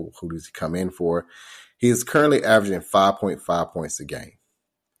role? Who does he come in for? He is currently averaging 5.5 points a game,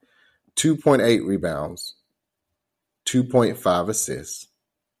 2.8 rebounds, 2.5 assists,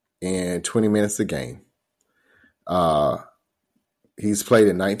 and 20 minutes a game. He's played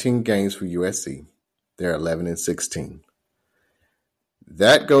in 19 games for USC. They're 11-16.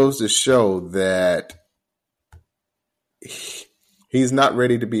 That goes to show that he's not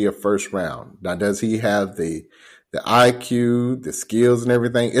ready to be a first round. Now, does he have the IQ, the skills and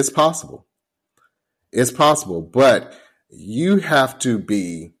everything? It's possible. It's possible, but you have to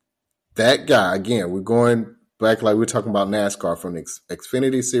be that guy. Again, we're going back like we're talking about NASCAR from the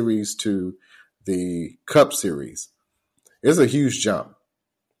Xfinity Series to the Cup Series. It's a huge jump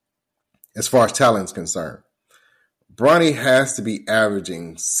as far as talent is concerned. Bronny has to be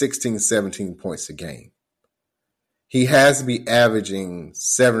averaging 16, 17 points a game. He has to be averaging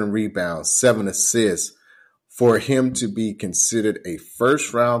 7 rebounds, 7 assists for him to be considered a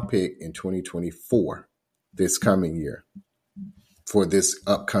first-round pick in 2024, this coming year, for this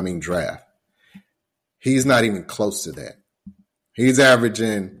upcoming draft. He's not even close to that. He's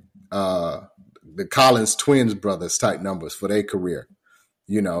averaging the Collins twins brothers type numbers for their career.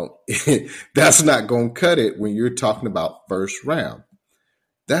 You know, that's not going to cut it when you're talking about first round.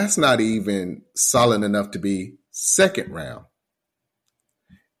 That's not even solid enough to be second round.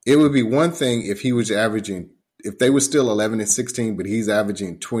 It would be one thing if he was averaging, if they were still 11 and 16, but he's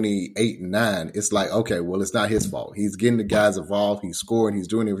averaging 28 and 9. It's like, okay, well, it's not his fault. He's getting the guys involved. He's scoring. He's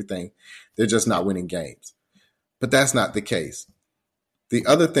doing everything. They're just not winning games. But that's not the case. The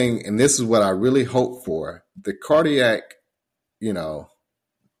other thing, and this is what I really hope for, the cardiac,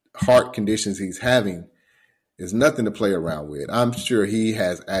 heart conditions he's having is nothing to play around with. I'm sure he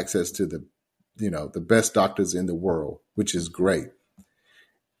has access to the best doctors in the world, which is great.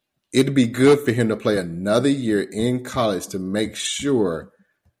 It'd be good for him to play another year in college to make sure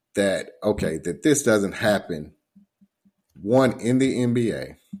that this doesn't happen. 1, in the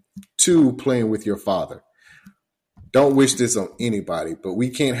NBA. 2, playing with your father. Don't wish this on anybody, but we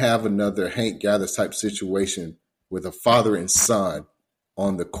can't have another Hank Gathers type situation with a father and son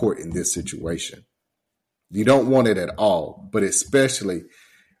on the court in this situation. You don't want it at all, but especially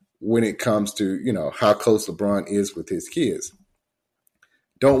when it comes to, how close LeBron is with his kids.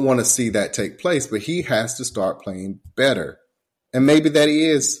 Don't want to see that take place, but he has to start playing better. And maybe that he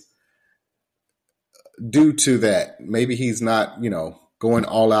is due to that. Maybe he's not, going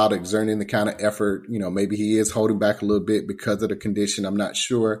all out, exerting the kind of effort. Maybe he is holding back a little bit because of the condition. I'm not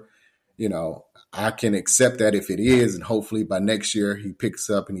sure. I can accept that if it is, and hopefully by next year he picks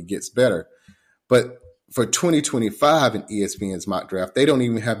up and he gets better. But for 2025 in ESPN's mock draft, they don't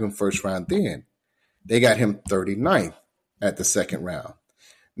even have him first round then. They got him 39th at the second round.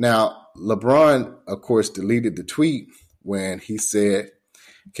 Now, LeBron, of course, deleted the tweet when he said,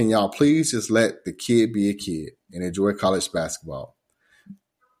 "Can y'all please just let the kid be a kid and enjoy college basketball?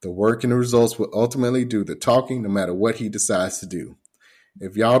 The work and the results will ultimately do the talking no matter what he decides to do.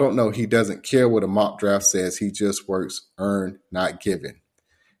 If y'all don't know, he doesn't care what a mock draft says. He just works earned, not given."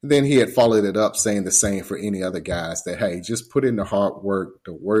 And then he had followed it up saying the same for any other guys that, hey, just put in the hard work.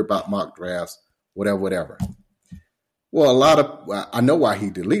 Don't worry about mock drafts, whatever. Well, I know why he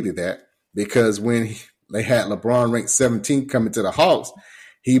deleted that, because when they had LeBron ranked 17th coming to the Hawks,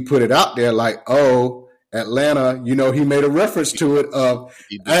 he put it out there like, oh, Atlanta, he made a reference to it of,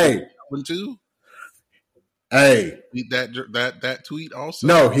 hey, that tweet also.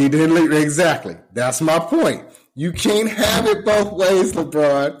 No, he didn't leave. Exactly. That's my point. You can't have it both ways,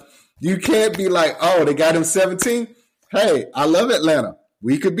 LeBron. You can't be like, oh, they got him 17. Hey, I love Atlanta.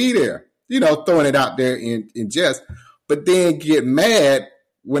 We could be there. Throwing it out there in jest, but then get mad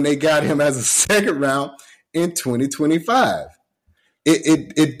when they got him as a second round in 2025.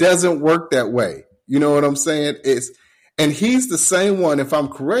 It doesn't work that way. You know what I'm saying? And he's the same one, if I'm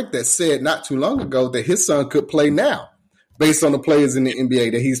correct, that said not too long ago that his son could play now based on the players in the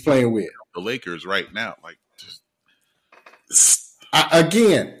NBA that he's playing with. The Lakers right now.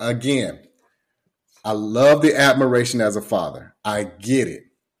 Again, I love the admiration as a father. I get it.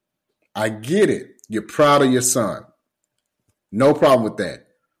 You're proud of your son. No problem with that.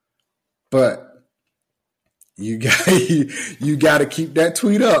 But you got to keep that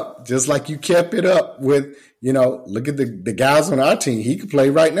tweet up, just like you kept it up with, look at the guys on our team. He could play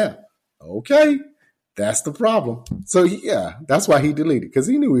right now. Okay, that's the problem. So, yeah, that's why he deleted, because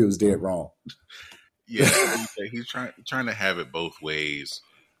he knew he was dead wrong. Yeah, he's trying to have it both ways.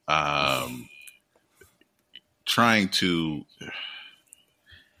 Trying to...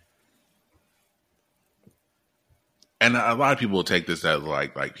 And a lot of people will take this as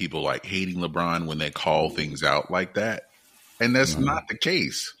like people like hating LeBron when they call things out like that. And that's not the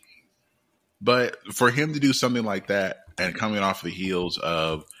case. But for him to do something like that and coming off the heels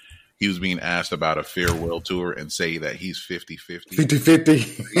of he was being asked about a farewell tour and say that he's 50-50.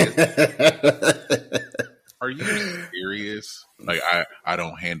 50-50. Are you serious? Like, I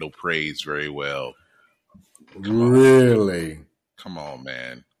don't handle praise very well. Really? Come on,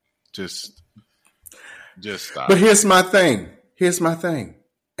 man. Just stop. But here's my thing.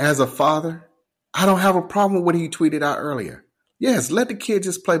 As a father, I don't have a problem with what he tweeted out earlier. Yes, let the kid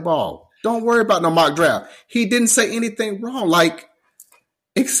just play ball. Don't worry about no mock draft. He didn't say anything wrong. Like,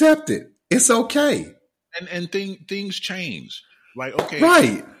 accept it. It's okay. And things change. Like, okay.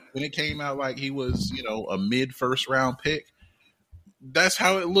 Right. When it came out like he was, a mid-first round pick, that's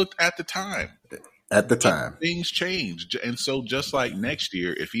how it looked at the time. But things changed. And so just like next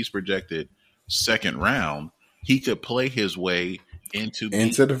year, if he's projected second round, he could play his way into being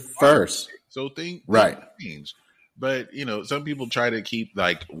into the first. so things Right. change. But some people try to keep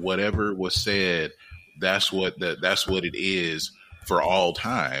like whatever was said. That's what it is for all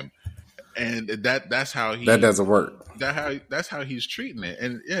time, and that's how That doesn't work. that's how he's treating it.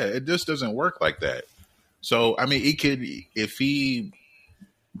 And yeah, it just doesn't work like that. So I mean, it could if it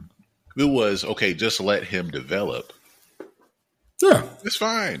was okay, just let him develop. Yeah, It's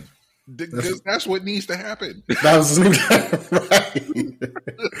fine. That's what needs to happen. that was right.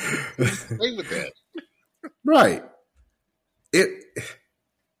 Stay with that. Right.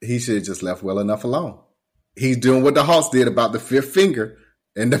 He should have just left well enough alone. He's doing what the Hawks did about the fifth finger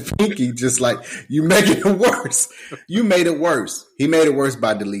and the pinky, just like you making it worse. You made it worse. He made it worse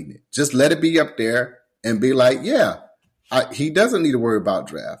by deleting it. Just let it be up there and be like, yeah, he doesn't need to worry about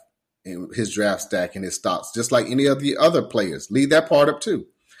draft and his draft stack and his stocks, just like any of the other players. Leave that part up too.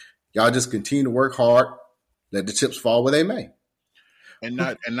 Y'all just continue to work hard. Let the chips fall where they may. And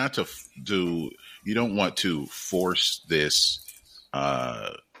not to do. You don't want to force this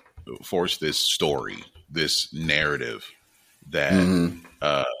story, this narrative that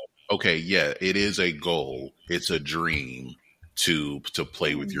okay, yeah, it is a goal, it's a dream to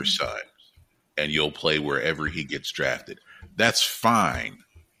play with your son, and you'll play wherever he gets drafted. That's fine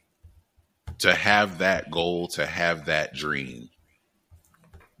to have that goal, to have that dream,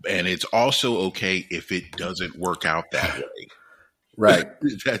 and it's also okay if it doesn't work out that way. Right.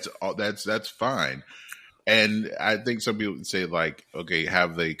 That's fine. And I think some people would say like, okay,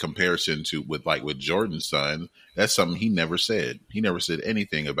 have the comparison with Jordan's son. That's something he never said. He never said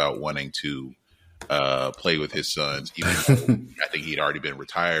anything about wanting to play with his sons, even though I think he'd already been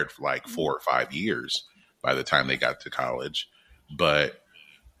retired for like 4 or 5 years by the time they got to college. But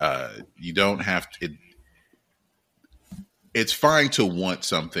you don't have to. It's fine to want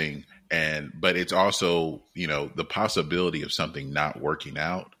something, but it's also, the possibility of something not working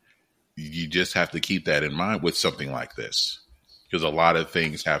out. You just have to keep that in mind with something like this, because a lot of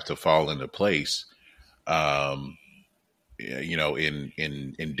things have to fall into place, in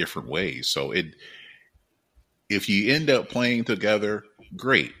different ways. So if you end up playing together,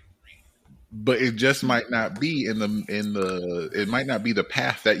 great, but it just might not be it might not be the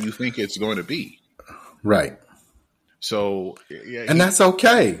path that you think it's going to be. Right. So, yeah, and that's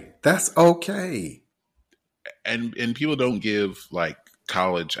okay. That's okay. And people don't give like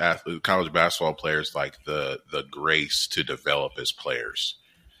college basketball players like the grace to develop as players.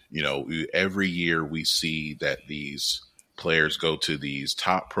 Every year we see that these players go to these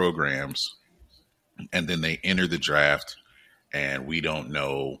top programs and then they enter the draft and we don't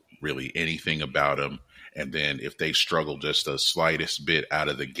know really anything about them. And then if they struggle just the slightest bit out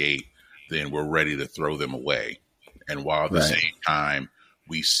of the gate, then we're ready to throw them away. And while at the same time,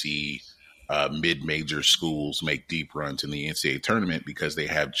 we see mid-major schools make deep runs in the NCAA tournament because they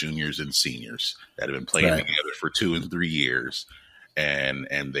have juniors and seniors that have been playing together for 2 and 3 years, and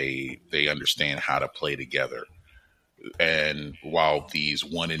they understand how to play together. And while these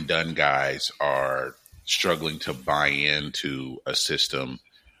one and done guys are struggling to buy into a system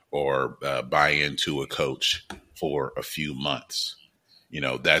or buy into a coach for a few months,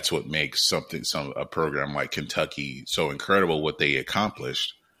 that's what makes a program like Kentucky so incredible. What they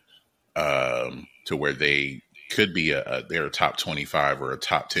accomplished. To where they could be they're a top 25 or a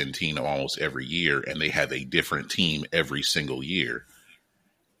top 10 team almost every year, and they have a different team every single year.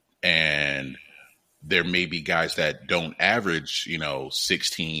 And there may be guys that don't average,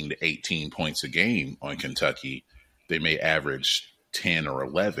 16 to 18 points a game on Kentucky. They may average 10 or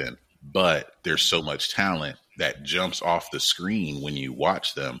 11, but there's so much talent that jumps off the screen when you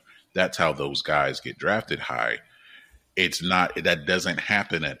watch them. That's how those guys get drafted high. That doesn't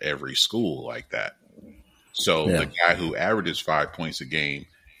happen at every school like that. So the guy who averages 5 points a game,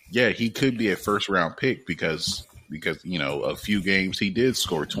 yeah, he could be a first round pick because a few games he did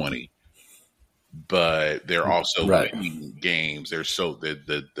score 20, but they're also winning games. There's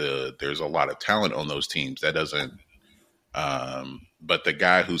there's a lot of talent on those teams. That doesn't. But the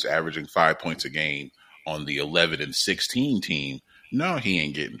guy who's averaging 5 points a game on the 11 and 16 team, no, he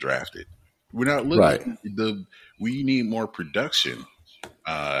ain't getting drafted. We're not looking we need more production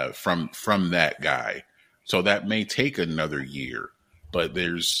from that guy. So that may take another year. But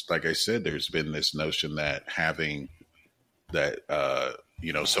like I said, there's been this notion that having that,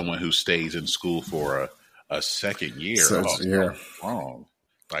 someone who stays in school for a second year is wrong.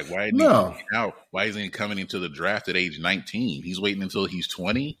 Like, why isn't he coming into the draft at age 19? He's waiting until he's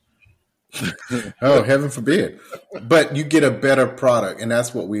 20. Oh, heaven forbid. But you get a better product, and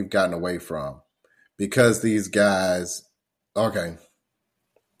that's what we've gotten away from. Because these guys, okay,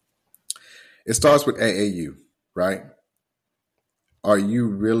 it starts with AAU. right? Are you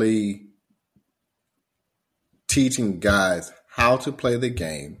really teaching guys how to play the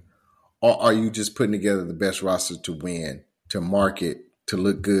game, or are you just putting together the best roster to win, to market, to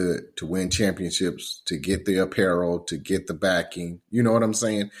look good, to win championships, to get the apparel, to get the backing? You know what I'm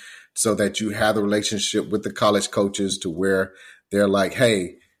saying? So that you have the relationship with the college coaches to where they're like,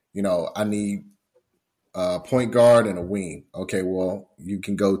 hey, I need a point guard and a wing. Okay, well, you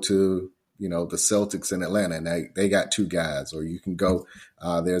can go to the Celtics in Atlanta, and they got two guys. Or you can go.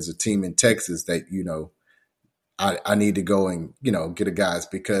 There's a team in Texas that I need to go and get a guys,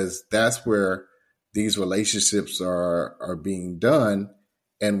 because that's where these relationships are being done,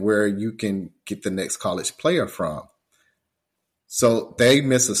 and where you can get the next college player from. So they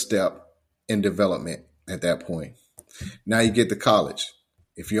miss a step in development at that point. Now you get to college.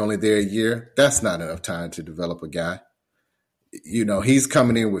 If you're only there a year, that's not enough time to develop a guy. He's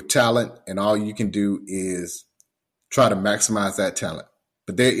coming in with talent, and all you can do is try to maximize that talent.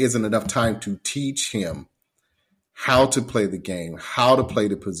 But there isn't enough time to teach him how to play the game, how to play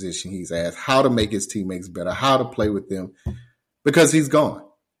the position he's asked, how to make his teammates better, how to play with them, because he's gone.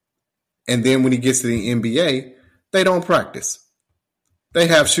 And then when he gets to the NBA, they don't practice. They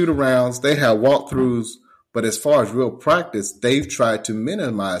have shoot-arounds, they have walkthroughs, but as far as real practice, they've tried to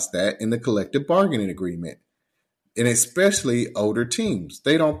minimize that in the collective bargaining agreement. And especially older teams,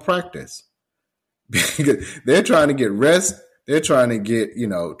 they don't practice. They're trying to get rest. They're trying to get,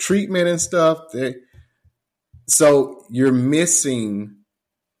 treatment and stuff. So you're missing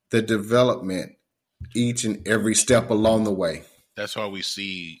the development each and every step along the way. That's why we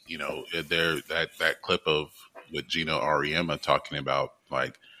see, that clip of with Gino Auriemma talking about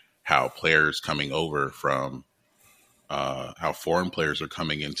like how players coming over from how foreign players are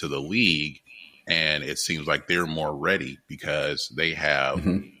coming into the league, and it seems like they're more ready because they have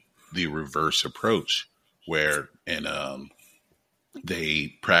the reverse approach where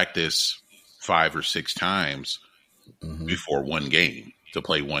they practice 5 or 6 times before one game to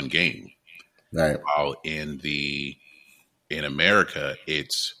play one game. Right. While in America,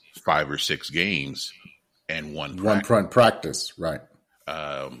 it's 5 or 6 games and one practice. Right.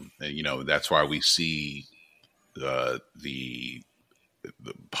 And, that's why we see the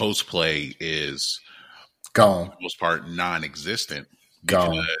post play is gone, for the most part non-existent.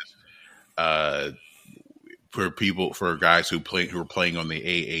 Gone. Because, for guys who are playing on the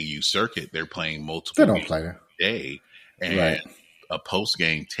AAU circuit, they're playing multiple. They don't play a day, and a post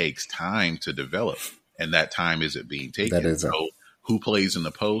game takes time to develop, and that time isn't being taken. So who plays in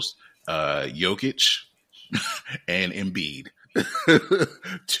the post? Jokic and Embiid,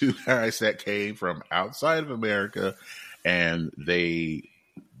 2 guys that came from outside of America, and they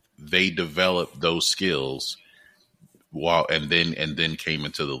developed those skills and then came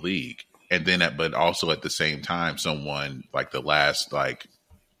into the league. And then, but also at the same time, someone like Jaleel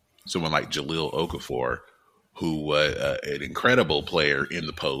Okafor, who was an incredible player in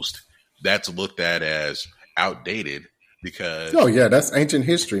the post, that's looked at as outdated because that's ancient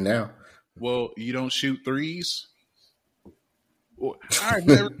history now. Well, you don't shoot threes. Well,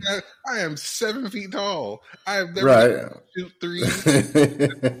 I am 7 feet tall. I have never shoot threes to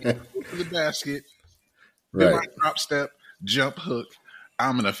the basket. Then my drop step, jump hook.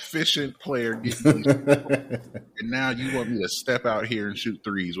 I'm an efficient player. And now you want me to step out here and shoot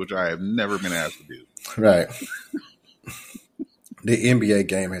threes, which I have never been asked to do. Right. The NBA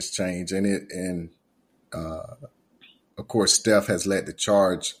game has changed, and of course, Steph has led the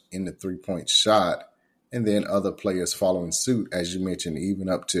charge in the 3-point shot, and then other players following suit, as you mentioned, even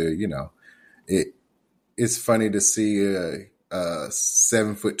up to, it's funny to see a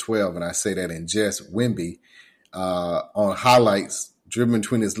 7'12", and I say that in jest, Wemby, on highlights, dribbling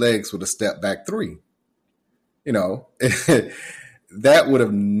between his legs with a step back 3. That would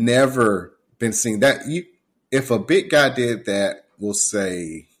have never been seen. If a big guy did that, we'll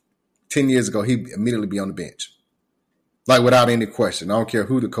say 10 years ago, he'd immediately be on the bench. Like without any question. I don't care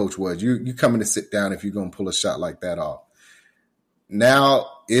who the coach was. You coming to sit down if you're going to pull a shot like that off. Now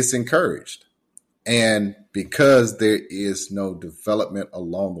it's encouraged. And because there is no development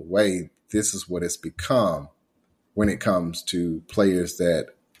along the way, this is what it's become when it comes to players that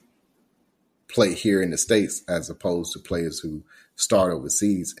play here in the States as opposed to players who start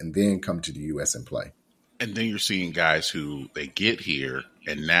overseas and then come to the U.S. and play. And then you're seeing guys who they get here,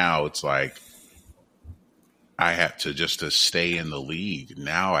 and now it's like, I have to just to stay in the league.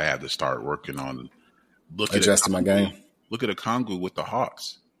 Now I have to start working on adjusting my game. Look at Okongwu with the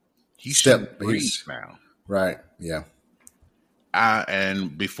Hawks. He's shooting threes now. Right. Yeah.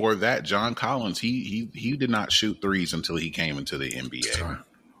 And before that, John Collins, he did not shoot threes until he came into the NBA. Sorry.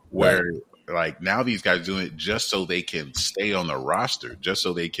 Where like now these guys doing it just so they can stay on the roster, just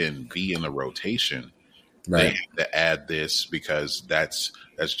so they can be in the rotation. They Right. have to add this because that's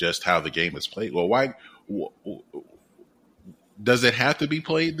just how the game is played. Well, why does it have to be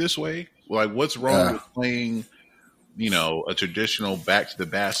played this way? Like, what's wrong with playing, a traditional back to the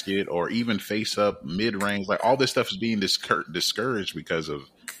basket or even face up mid range? Like, all this stuff is being discouraged because of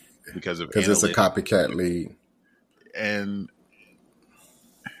it's a analytics. copycat league, And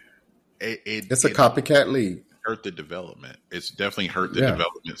it's a copycat league. Hurt the development. It's definitely hurt the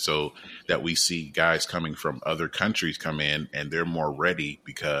development, so that we see guys coming from other countries come in and they're more ready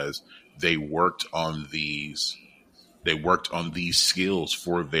because they worked on these skills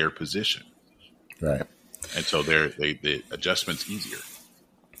for their position. Right. And so the adjustment's easier.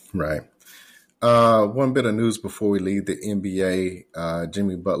 Right. One bit of news before we leave the NBA.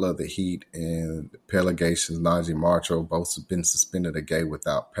 Jimmy Butler of the Heat and Pelicans, Najee Marshall, both have been suspended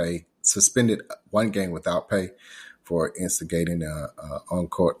suspended 1 game without pay for instigating an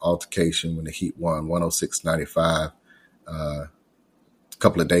on-court altercation when the Heat won 106-95 a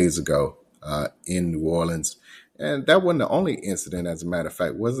couple of days ago in New Orleans. And that wasn't the only incident, as a matter of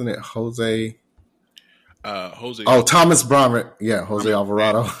fact. Wasn't it Jose? Thomas Bryant. Yeah, Jose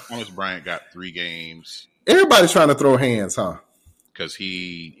Alvarado. Thomas Bryant got 3 games. Everybody's trying to throw hands, huh? Because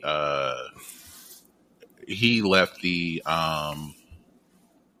he left the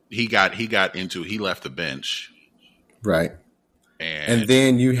he left the bench. Right. And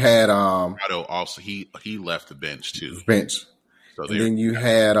then you had also he left the bench too. So and then you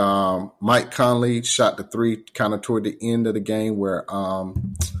had Mike Conley shot the 3 kind of toward the end of the game where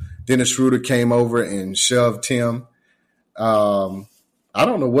Dennis Schroeder came over and shoved him. I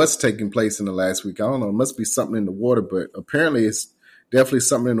don't know what's taking place in the last week. I don't know. It must be something in the water, but apparently it's definitely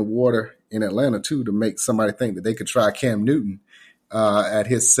something in the water in Atlanta too to make somebody think that they could try Cam Newton at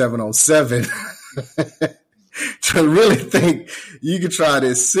his 7-on-7 to really think you could try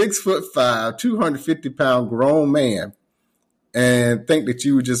this 6'5", 250-pound grown man and think that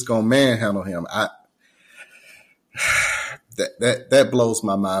you were just going to manhandle him. That blows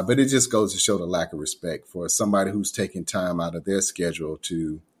my mind, but it just goes to show the lack of respect for somebody who's taking time out of their schedule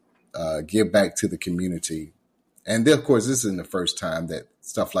to give back to the community. And then, of course, this isn't the first time that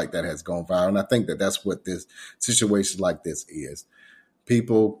stuff like that has gone viral. And I think that that's what this situation like this is.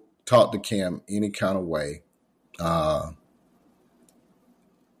 People talk to Cam any kind of way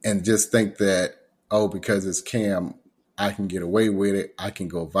and just think that, because it's Cam, I can get away with it. I can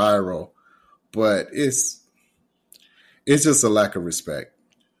go viral. But it's just a lack of respect.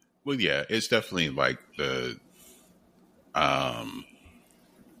 Well, yeah, it's definitely like the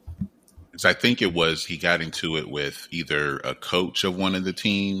so I think it was he got into it with either a coach of one of the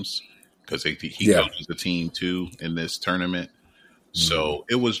teams because he coaches the team too in this tournament. So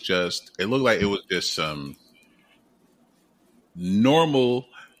it looked like it was just some normal,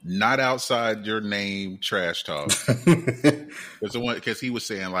 not outside your name trash talk. Because he was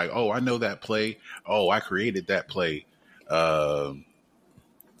saying like, "Oh, I know that play. Oh, I created that play." As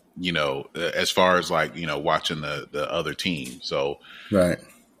far as like, watching the other team. So, right.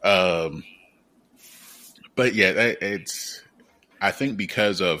 But yeah, I think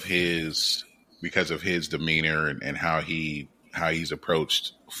because of his demeanor and how he's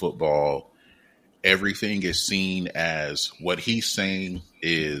approached football, everything is seen as what he's saying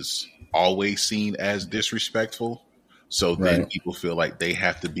is always seen as disrespectful. So then people feel like they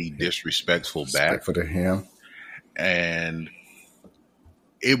have to be disrespectful back to him. And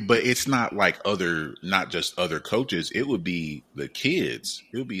but it's not like not just other coaches. It would be the kids.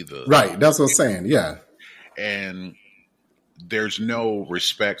 It would be right. That's what I'm saying. Yeah. And there's no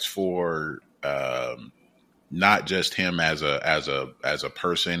respect for not just him as a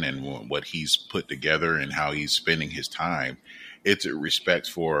person and what he's put together and how he's spending his time. It's a respect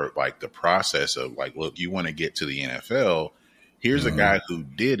for like the process of like, look, you want to get to the NFL. Here's a guy who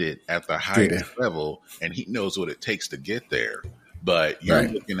did it at the highest level, and he knows what it takes to get there. But you're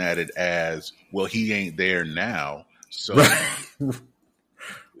looking at it as, well, he ain't there now. So, so,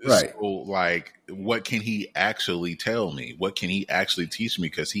 like, what can he actually tell me? What can he actually teach me?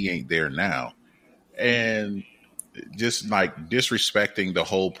 Because he ain't there now. And just like disrespecting the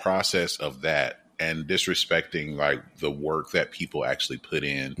whole process of that and disrespecting like the work that people actually put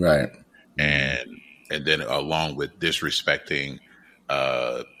in. Right. And then along with disrespecting,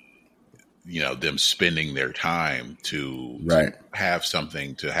 them spending their time to have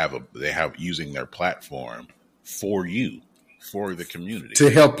something they have using their platform for the community to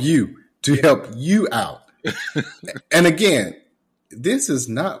help you out. And again, this is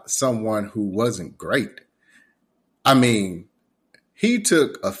not someone who wasn't great. I mean, He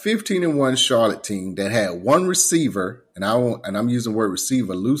took a 15-1 Charlotte team that had one receiver, and I'm using the word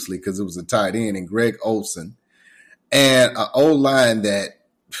receiver loosely because it was a tight end, and Greg Olsen, and an O-line that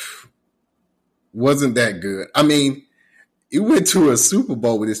wasn't that good. I mean, he went to a Super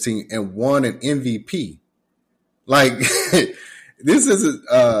Bowl with his team and won an MVP. Like, this is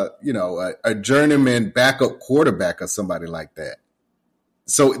a journeyman backup quarterback or somebody like that.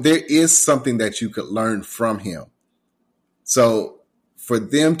 So there is something that you could learn from him. So for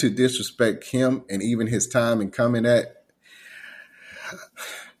them to disrespect him and even his time in coming at,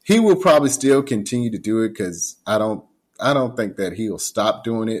 he will probably still continue to do it because I don't think that he'll stop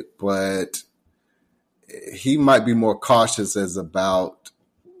doing it, but he might be more cautious as about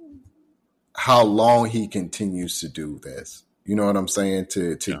how long he continues to do this. You know what I'm saying?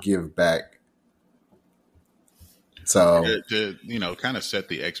 To give back. So to kind of set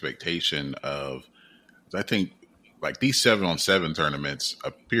the expectation of, I think like these 7-on-7 tournaments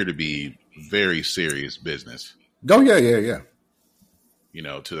appear to be very serious business. Oh yeah.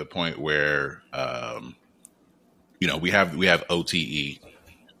 To the point where we have OTE here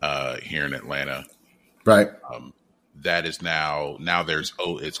in Atlanta. Right. That is now it's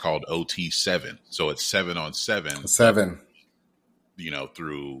called OT7. So it's 7-on-7. 7.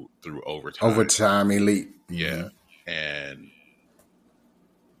 Through overtime. Overtime elite. Yeah. And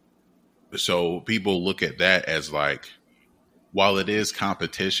so people look at that as like, while it is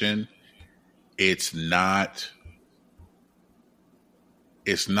competition, it's not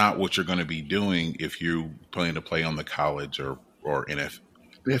what you're going to be doing if you're planning to play on the college or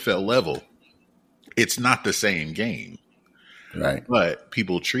NFL level. It's not the same game. Right. But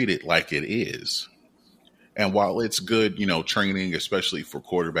people treat it like it is. And while it's good, training, especially for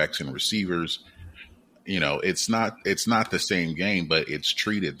quarterbacks and receivers, it's not the same game, but it's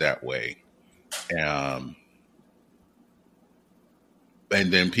treated that way. And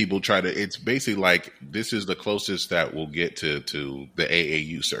then people it's basically like, this is the closest that we'll get to the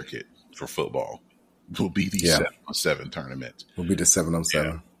AAU circuit for football. Will be these 7-on-7 tournaments. Will be the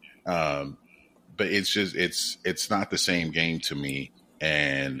 7-on-7. Yeah. But it's just, it's not the same game to me.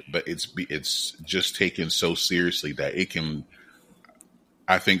 But it's just taken so seriously that it can,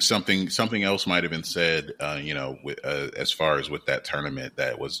 I think something else might've been said, as far as with that tournament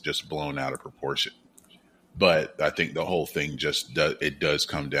that was just blown out of proportion. But I think the whole thing does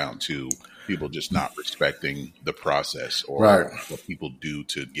come down to people just not respecting the process or what people do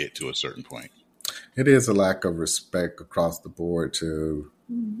to get to a certain point. It is a lack of respect across the board to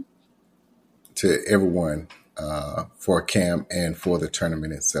everyone for camp and for the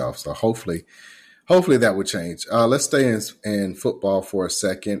tournament itself. So hopefully that would change. Let's stay in football for a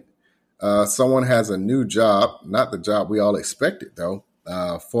second. Someone has a new job, not the job we all expected though.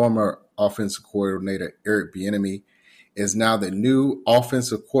 Former offensive coordinator Eric Bieniemy is now the new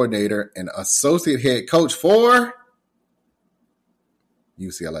offensive coordinator and associate head coach for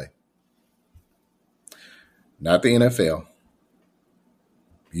UCLA. Not the NFL.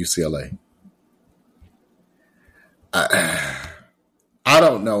 UCLA. I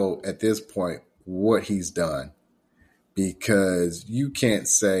don't know at this point what he's done, because you can't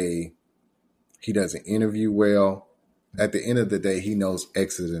say he doesn't interview well. At the end of the day, he knows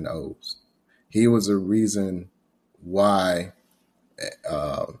X's and O's. He was a reason why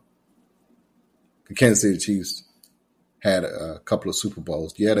the Kansas City Chiefs had a couple of Super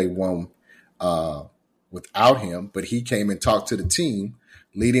Bowls. Yeah, they won without him, but he came and talked to the team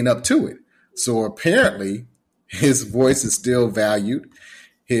leading up to it. So apparently his voice is still valued.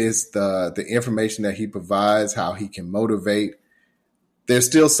 The information that he provides, how he can motivate, there's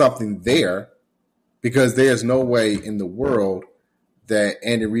still something there, because there's no way in the world that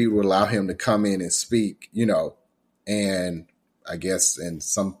Andy Reid would allow him to come in and speak, and I guess in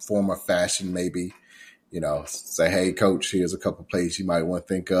some form or fashion, maybe, say, hey, coach, here's a couple plays you might want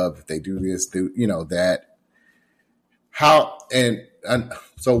to think of if they do this, that.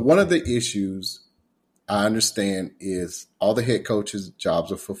 So one of the issues I understand is all the head coaches'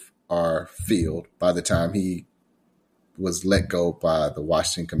 jobs are filled by the time he was let go by the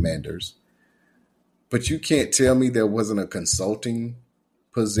Washington Commanders. But you can't tell me there wasn't a consulting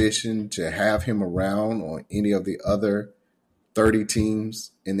position to have him around on any of the other 30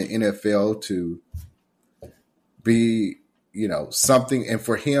 teams in the NFL to be, something, and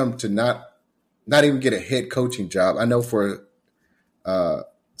for him to not even get a head coaching job. I know for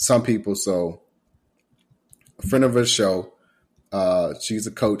some people, so a friend of her show, she's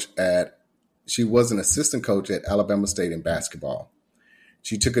a coach she was an assistant coach at Alabama State in basketball.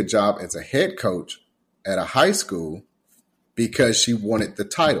 She took a job as a head coach at a high school because she wanted the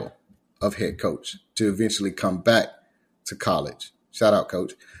title of head coach to eventually come back to college. Shout out,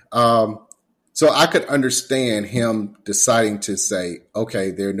 Coach. So I could understand him deciding to say,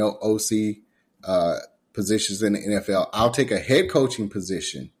 okay, there are no OC positions in the NFL. I'll take a head coaching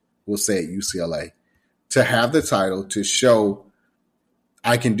position, we'll say at UCLA, to have the title to show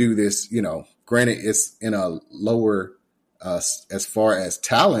I can do this. Granted, it's in a lower as far as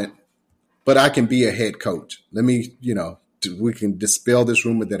talent, but I can be a head coach. Let me, we can dispel this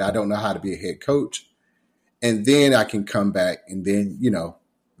rumor that I don't know how to be a head coach. And then I can come back and then,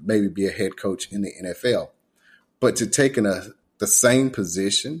 maybe be a head coach in the NFL. But to take the same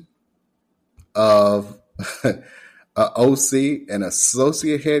position of an OC and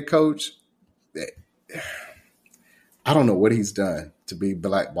associate head coach, I don't know what he's done to be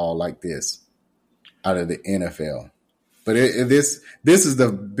blackballed like this out of the NFL. But this is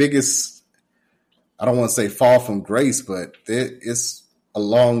the biggest, I don't want to say fall from grace, but it's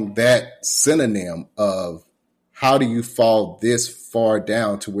along that synonym of how do you fall this far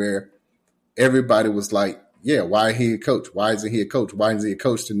down to where everybody was like, yeah, why is he a coach? Why isn't he a coach? Why isn't he a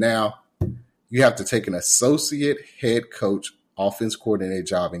coach? To now you have to take an associate head coach, offense coordinator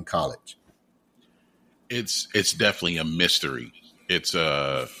job in college. It's definitely a mystery. It's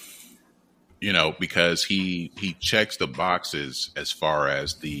because he checks the boxes as far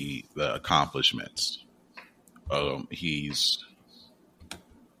as the accomplishments. He's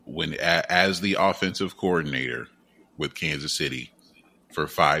as the offensive coordinator with Kansas City for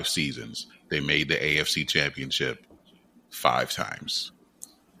 5 seasons, they made the AFC Championship 5 times.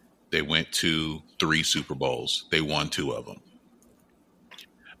 They went to 3 Super Bowls. They won 2 of them.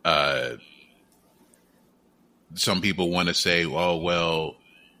 Some people want to say, it was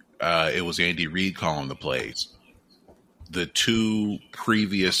Andy Reid calling the plays. The 2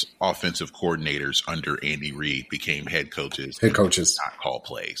 previous offensive coordinators under Andy Reid became head coaches. Head coaches. Did not call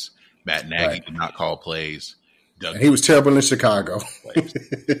plays. Matt Nagy did not call plays. And he was terrible in Chicago.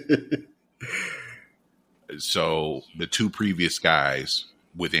 So the 2 previous guys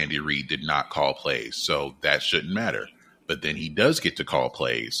with Andy Reid did not call plays. So that shouldn't matter. But then he does get to call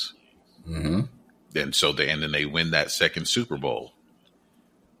plays. Mm-hmm. And then they win that second Super Bowl.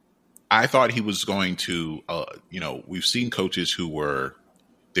 I thought he was going to, we've seen coaches who were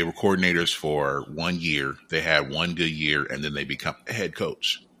coordinators for 1 year. They had 1 good year and then they become a head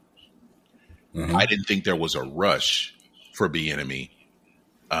coach. Mm-hmm. I didn't think there was a rush for Bieniemy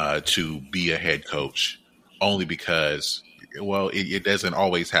to be a head coach, only because, it doesn't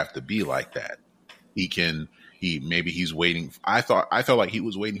always have to be like that. Maybe he's waiting. I felt like he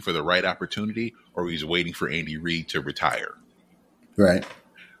was waiting for the right opportunity, or he's waiting for Andy Reid to retire. Right.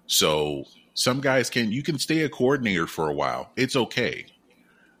 So some guys you can stay a coordinator for a while. It's okay.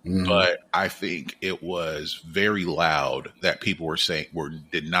 Mm-hmm. But I think it was very loud that people were saying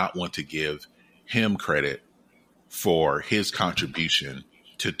did not want to give him credit for his contribution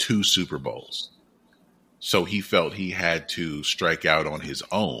to 2 Super Bowls. So he felt he had to strike out on his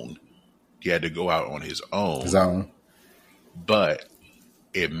own. He had to go out on his own. But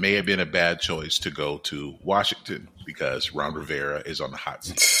it may have been a bad choice to go to Washington because Ron Rivera is on the hot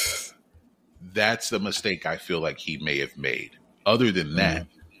seat. That's the mistake I feel like he may have made. Other than that,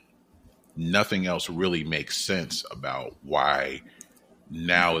 nothing else really makes sense about why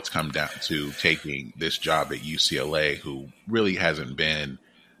now it's come down to taking this job at UCLA, who really hasn't been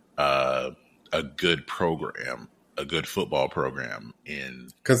a good program, a good football program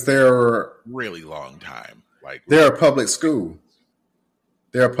because they're a really long time. Like they're a public school.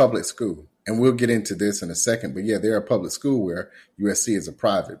 They're a public school. And we'll get into this in a second. But, yeah, they're a public school where USC is a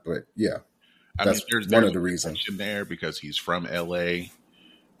private. But, yeah, that's there's one of the reasons. There because he's from L.A.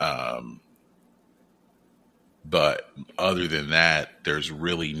 But other than that, there's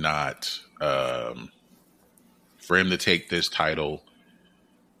really not for him to take this title,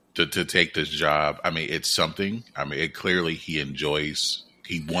 to take this job. I mean, it's something. I mean, clearly he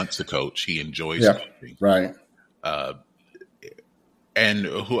wants to coach. He enjoys coaching. Right. And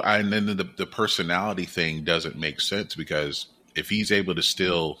then the personality thing doesn't make sense because if he's able to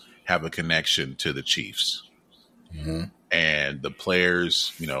still have a connection to the Chiefs and the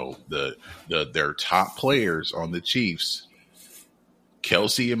players, their top players on the Chiefs,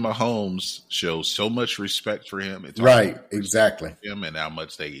 Kelsey and Mahomes show so much respect for him. It's right, exactly. Him and how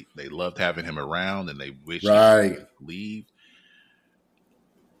much they loved having him around and they wish he would leave.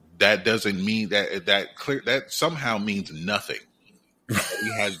 That doesn't mean that somehow means nothing.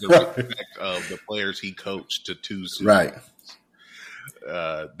 He has the respect of the players he coached to 2 seasons. Right.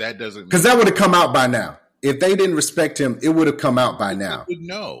 That doesn't, because that would have come out by now. If they didn't respect him, it would have come out by now. You would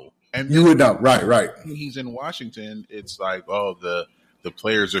know. And you would know. Right. When he's in Washington, it's like, the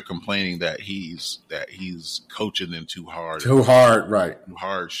players are complaining that he's coaching them too hard, right? too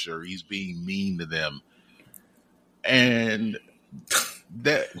harsh, or he's being mean to them, and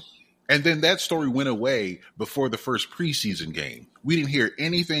that. And then that story went away before the first preseason game. We didn't hear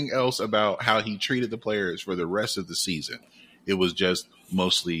anything else about how he treated the players for the rest of the season. It was just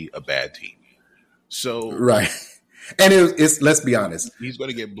mostly a bad team. So, right. And it's let's be honest, he's going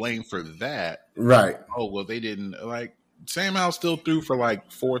to get blamed for that. Right. Oh, well, they didn't like Sam Howell still threw for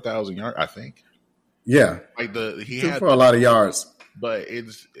like 4,000 yards, I think. Yeah. Like he threw had for a lot of yards. But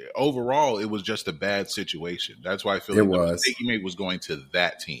overall, it was just a bad situation. That's why I feel like the mistake he made was going to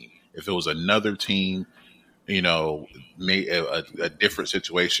that team. If it was another team, you know, a different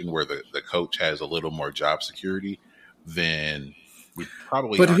situation where the coach has a little more job security, then we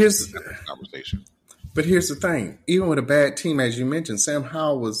probably aren't having this conversation. But here's the thing. Even with a bad team, as you mentioned, Sam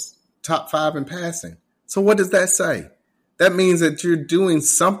Howell was top 5 in passing. So what does that say? That means that you're doing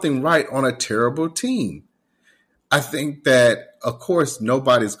something right on a terrible team. I think that, of course,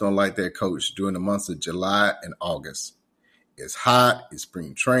 nobody's going to like their coach during the months of July and August. It's hot. It's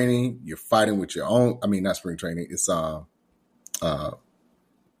spring training. You're fighting with your own. I mean, not spring training. It's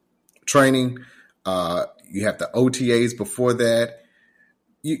training. You have the OTAs before that.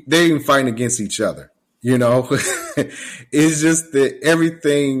 They're even fighting against each other. You know, it's just that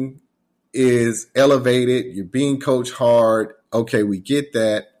everything is elevated. You're being coached hard. Okay, we get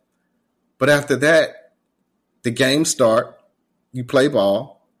that. But after that, the games start. You play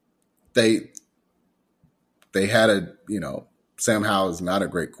ball. They had Sam Howell is not a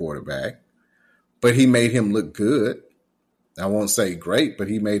great quarterback, but he made him look good. I won't say great, but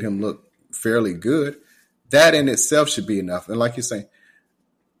he made him look fairly good. That in itself should be enough. And like you're saying,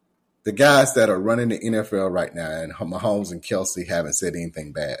 the guys that are running the NFL right now, and Mahomes and Kelsey, haven't said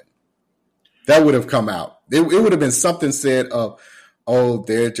anything bad. That would have come out. It would have been something said of, oh,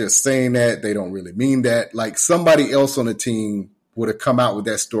 they're just saying that. They don't really mean that. Like somebody else on the team would have come out with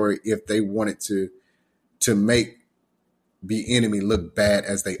that story if they wanted to make the enemy look bad,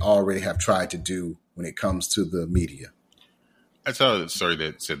 as they already have tried to do when it comes to the media. I saw a story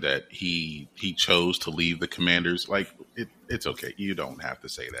that said that he chose to leave the Commanders. Like it's okay. You don't have to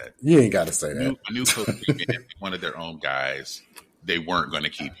say that. You ain't got to say that. A new coach came in, one of their own guys. They weren't going to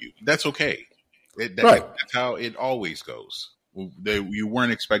keep you. That's okay. Right. That's how it always goes. You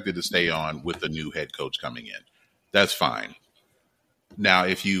weren't expected to stay on with a new head coach coming in. That's fine. Now,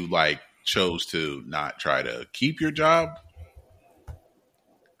 if you chose to not try to keep your job,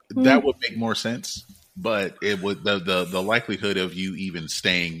 that would make more sense. But it would the likelihood of you even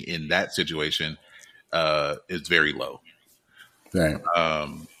staying in that situation is very low. Right.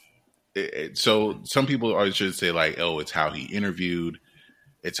 So some people always should say oh, it's how he interviewed,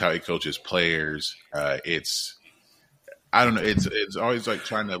 it's how he coaches players. I don't know. It's always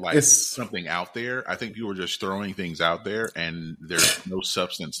trying to something out there. I think people are just throwing things out there, and there's no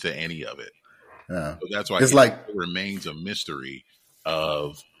substance to any of it. Yeah. So that's why it remains a mystery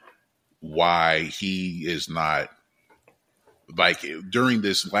of why he is not during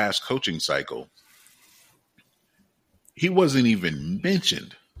this last coaching cycle. He wasn't even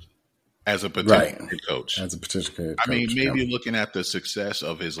mentioned as a potential head coach. As a potential head coach. I mean, maybe looking at the success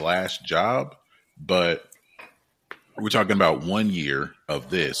of his last job, but we're talking about 1 year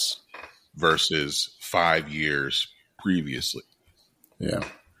of this versus 5 years previously. Yeah.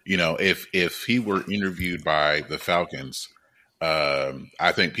 You know, if he were interviewed by the Falcons,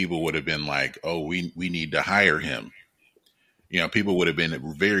 I think people would have been like, oh, we need to hire him. You know, people would have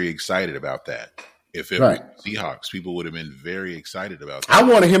been very excited about that. If it was Seahawks, people would have been very excited about that. I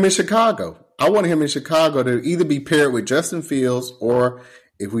wanted him in Chicago. I wanted him in Chicago to either be paired with Justin Fields, or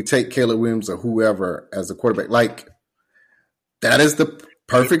if we take Caleb Williams or whoever as a quarterback, that is the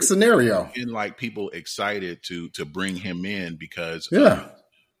perfect scenario. And people excited to bring him in because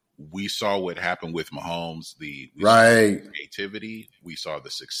we saw what happened with Mahomes. We saw the creativity. We saw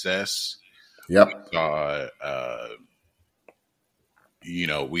the success. Yep.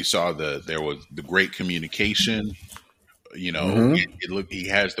 We saw there was the great communication. You know, he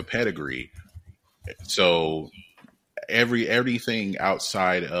has the pedigree. So everything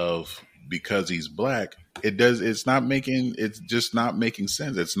outside of because he's black, it's just not making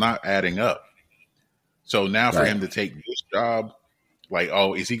sense. It's not adding up. So now for him to take this job,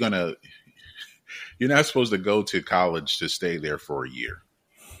 is he gonna? You're not supposed to go to college to stay there for a year.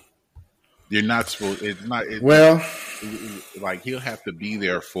 You're not supposed. It's not. He'll have to be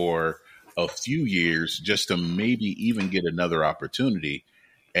there for a few years just to maybe even get another opportunity.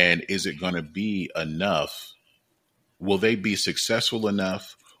 And is it going to be enough? Will they be successful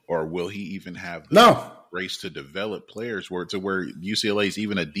enough, or will he even have? No. race to develop players where UCLA is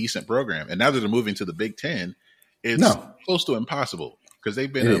even a decent program. And now that they're moving to the Big Ten, it's close to impossible because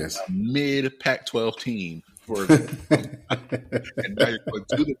they've been a mid Pac-12 team for a and now you're going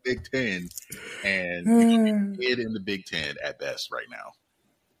to the Big Ten, and you're mid in the Big Ten at best right now.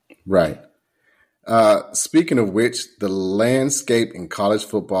 Right. Speaking of which, the landscape in college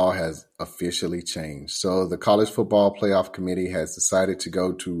football has officially changed. So the College Football Playoff Committee has decided to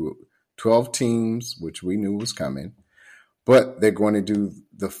go to 12 teams, which we knew was coming, but they're going to do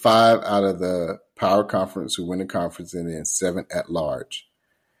the 5 out of the Power Conference who win the conference and then 7 at large.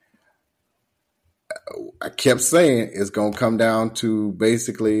 I kept saying it's going to come down to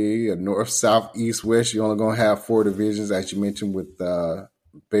basically a north, south, east, west. You're only going to have 4 divisions, as you mentioned, with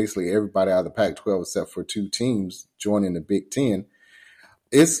basically everybody out of the Pac-12 except for 2 teams joining the Big Ten.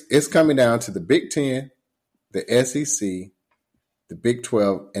 It's coming down to the Big Ten, the SEC, the Big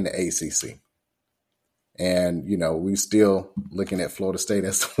 12, and the ACC. And, we're still looking at Florida State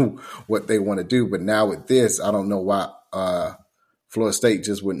as to what they want to do. But now with this, I don't know why Florida State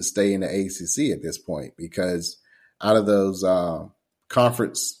just wouldn't stay in the ACC at this point, because out of those the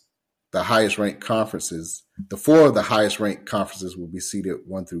highest ranked conferences, the 4 of the highest ranked conferences will be seeded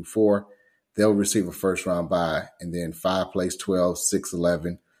 1 through 4. They'll receive a first round bye, and then 5 plays 12, 6,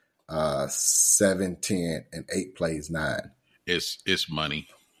 11, 7, 10, and 8 plays 9. It's money.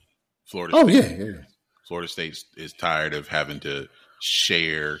 Florida State is tired of having to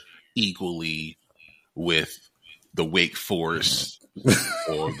share equally with the Wake Forest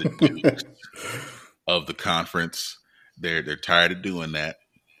or the Dukes of the conference. They're tired of doing that.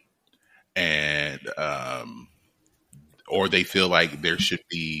 And or they feel like there should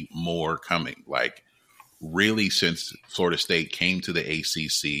be more coming. Like, really, since Florida State came to the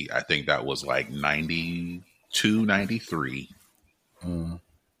ACC, I think that was like 92, 93.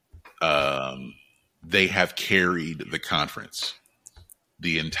 They have carried the conference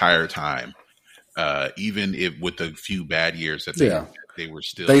the entire time. Even if with a few bad years that they were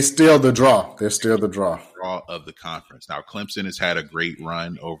still the draw. They're still the draw of the conference. Now Clemson has had a great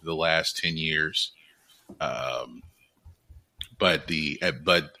run over the last 10 years. But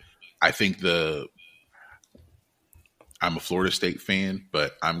I think I'm a Florida State fan,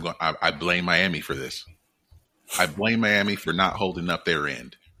 but I blame Miami for this. I blame Miami for not holding up their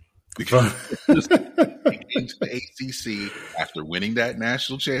end. Because they came to the ACC after winning that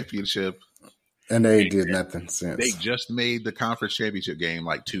national championship. And they did nothing since. They just made the conference championship game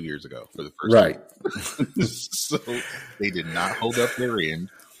like 2 years ago for the first time. So they did not hold up their end.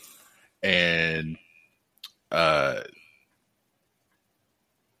 And the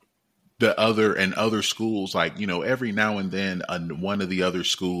other schools, like, every now and then one of the other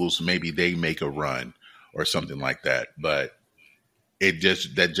schools, maybe they make a run or something like that. But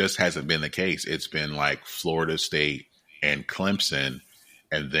that just hasn't been the case. It's been like Florida State and Clemson,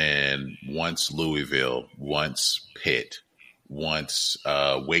 and then once Louisville, once Pitt, once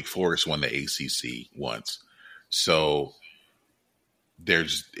Wake Forest won the ACC once. So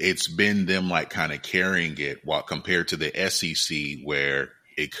it's been them like kind of carrying it, while compared to the SEC where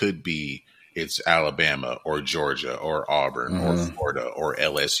it could be it's Alabama or Georgia or Auburn or Florida or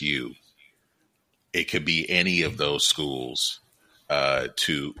LSU. It could be any of those schools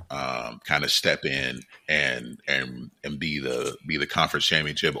to kind of step in and be the conference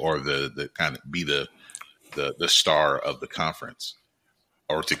championship, or the kind of be the star of the conference,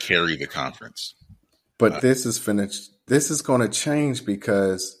 or to carry the conference. But this is finished. This is going to change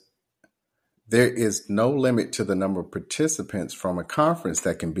because there is no limit to the number of participants from a conference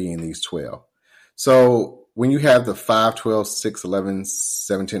that can be in these 12. So when you have the 5, 12, 6, 11,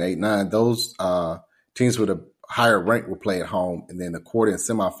 17, 8, 9, those teams with a higher rank will play at home. And then the quarter and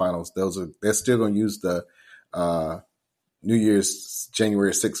semifinals, they're still going to use the New Year's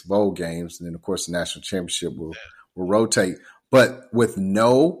January 6th bowl games. And then, of course, the national championship will rotate. But with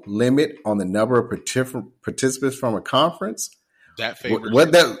no limit on the number of participants from a conference, that favors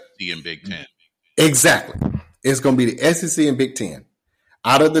the SEC and Big Ten. Exactly. It's going to be the SEC and Big Ten.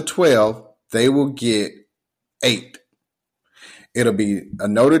 Out of the 12, they will get 8. It'll be a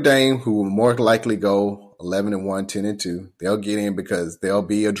Notre Dame who will more likely go 11-1, 10-2. They'll get in because they'll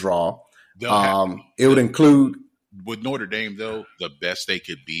be a draw. It would include with Notre Dame, though, the best they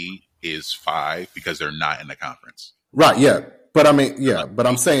could be is 5 because they're not in the conference. Right. Yeah. But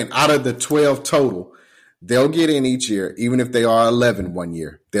I'm saying out of the 12 total, they'll get in each year, even if they are 11 one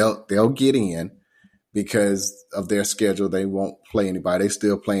year. They'll get in because of their schedule. They won't play anybody. They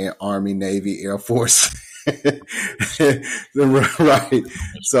still playing Army, Navy, Air Force. Right.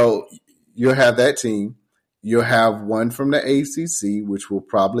 So you'll have that team. You'll have one from the ACC, which will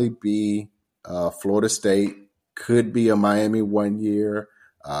probably be Florida State could be a Miami one year.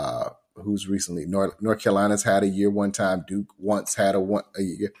 Who's recently North Carolina's had a year one time. Duke once had a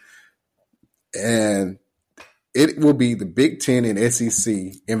year, and it will be the Big Ten and SEC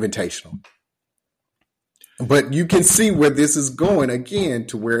Invitational. But you can see where this is going again,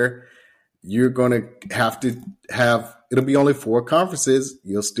 to where you're going to have it'll be only 4 conferences.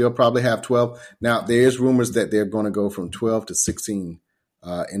 You'll still probably have 12. Now, there's rumors that they're going to go from 12 to 16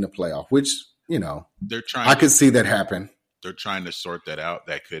 in the playoff, which, I could see that happen. They're trying to sort that out.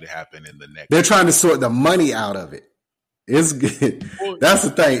 That could happen in the next. They're trying to sort the money out of it. It's good. That's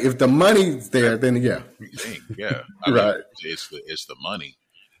the thing. If the money's there, then yeah. I mean, it's the money.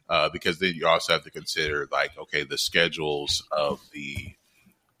 Because then you also have to consider, like, okay, the schedules of the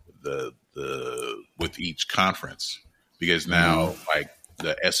with each conference, because now like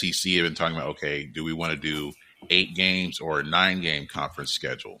the SEC have been talking about, okay, do we want to do 8 games or a 9-game conference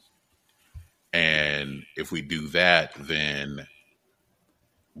schedule? And if we do that, then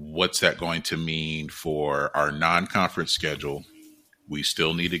what's that going to mean for our non-conference schedule? We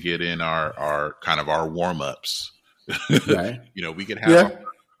still need to get in our kind of our warm-ups. Right. We could have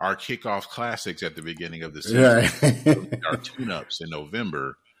our kickoff classics at the beginning of the season, our tune-ups in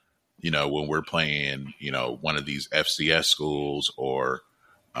November, when we're playing, one of these FCS schools or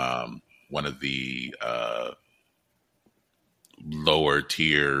one of the lower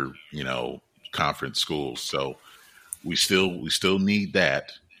tier, conference schools. So we still need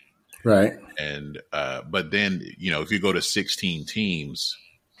that. Right. And but then, if you go to 16 teams,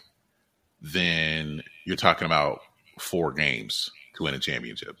 then you're talking about 4 games to win a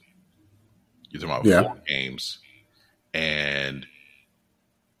championship. You're talking about 4 games. And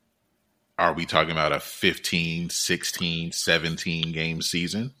are we talking about a 15, 16, 17 game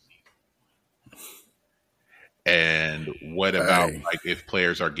season? And what about like if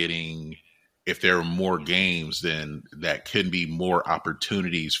players are getting, if there are more games, then that can be more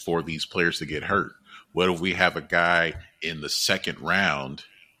opportunities for these players to get hurt. What if we have a guy in the second round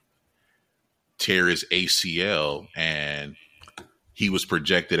tear his ACL and he was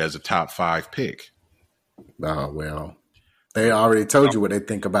projected as a top 5 pick? Oh, well, they already told you what they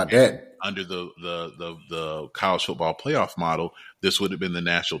think about that. Under the college football playoff model, this would have been the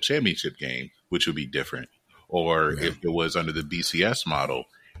national championship game, which would be different. Or if it was under the BCS model,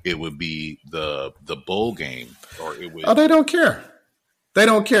 it would be the bowl game. Or it would. Oh, they don't care. They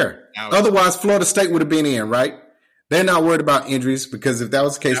don't care. Otherwise, Florida State would have been in, right? They're not worried about injuries, because if that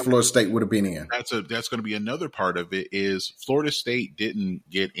was the case, Florida State would have been in. That's going to be another part of it. Is Florida State didn't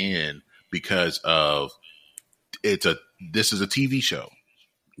get in because of this is a TV show.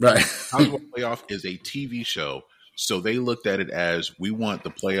 Right. College football playoff is a TV show. So they looked at it as, we want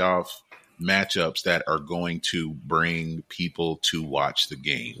the playoff matchups that are going to bring people to watch the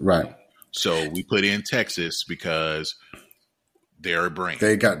game. Right. So we put in Texas because they're a brand.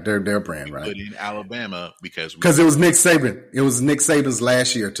 They got their brand, right? We put in Alabama because it was Nick Saban. It was Nick Saban's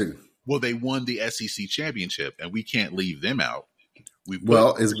last year too. Well, they won the SEC championship, and we can't leave them out. We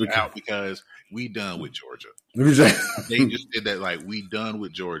out because we done with Georgia. They just did that, like, we done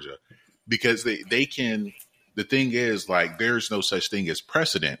with Georgia, because they can. The thing is, like, there's no such thing as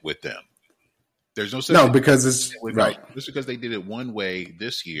precedent with them. There's no such thing because it's right. Just because they did it one way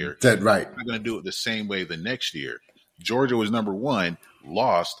this year, right. They're not going to do it the same way the next year. Georgia was number 1,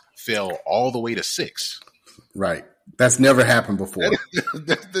 lost, fell all the way to 6. Right. That's never happened before.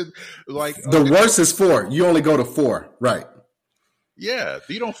 The worst is 4. You only go to 4. Right. Yeah.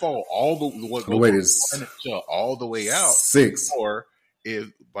 You don't fall all the way out. 6. Or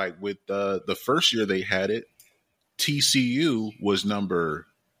if, like, with the first year they had it, TCU was number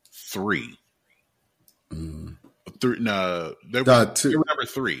 3. They were number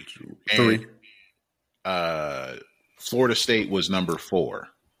 3. 3. And, Florida State was number 4.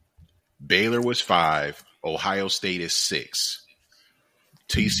 Baylor was 5. Ohio State is 6.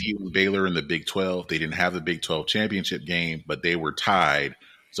 TCU and Baylor in the Big 12. They didn't have the Big 12 championship game, but they were tied.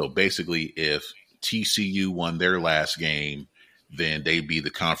 So basically, if TCU won their last game, then they'd be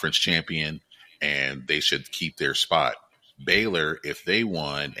the conference champion and they should keep their spot. Baylor, if they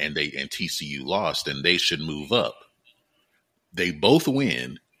won and TCU lost, then they should move up. They both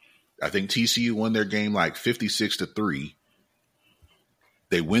win. I think TCU won their game like 56-3.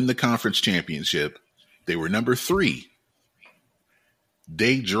 They win the conference championship. They were number 3.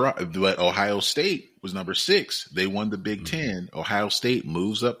 They dropped, but Ohio State was number 6. They won the Big Ten. Ohio State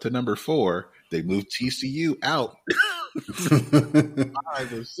moves up to number 4. They moved TCU out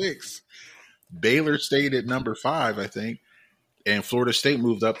 5 or 6. Baylor stayed at number 5, I think, and Florida State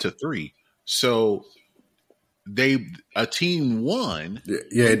moved up to 3. So a team won.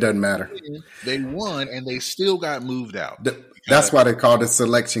 Yeah, it doesn't matter. They won, and they still got moved out. That's why they call it a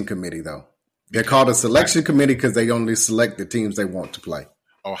selection committee, though. They're called a selection committee because they only select the teams they want to play.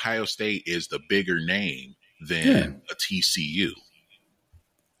 Ohio State is the bigger name than a TCU,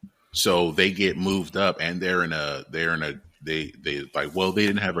 so they get moved up, and they like, well, they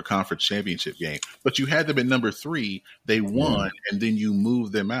didn't have a conference championship game, but you had them at number 3. They won, and then you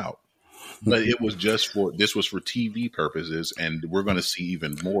moved them out. But it was this was for TV purposes, and we're going to see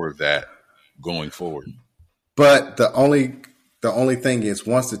even more of that going forward. But the only thing is,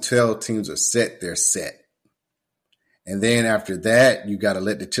 once the 12 teams are set, they're set. And then after that, you got to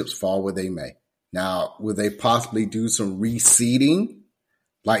let the chips fall where they may. Now, will they possibly do some reseeding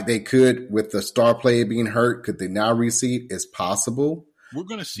like they could with the star player being hurt? Could they now reseed? It's possible. We're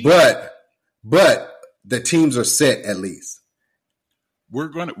going to see. But the teams are set at least. We're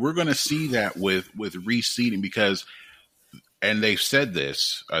going to see that with reseeding because, and they've said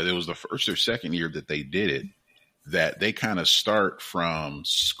this, it was the first or second year that they did it, that they kind of start from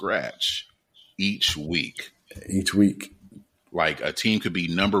scratch each week. Like a team could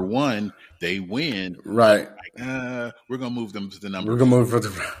be number 1, they win. Right. Like, we're going to move them to the number. We're going to move for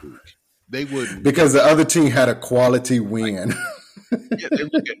the. They would. Because the other team had a quality win. Yeah, they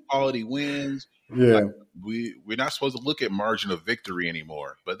look at quality wins. Yeah. Like we're not supposed to look at margin of victory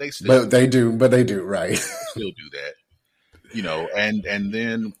anymore, but they still. But they do, right. They still do that. And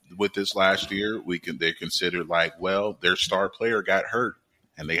then with this last year, they considered like, well, their star player got hurt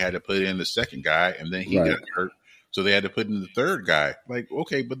and they had to put in the second guy and then he got hurt. So they had to put in the third guy. Like,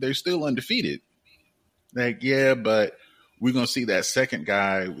 okay, but they're still undefeated. Like, yeah, but we're going to see that second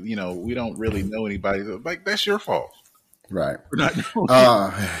guy. We don't really know anybody. Like, that's your fault. Right. We're not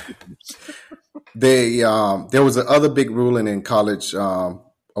there was another big ruling in college over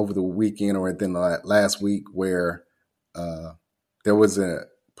the weekend or within the last week where there was a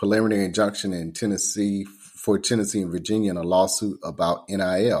preliminary injunction in Tennessee and Virginia in a lawsuit about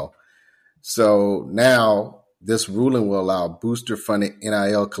NIL. So now this ruling will allow booster-funded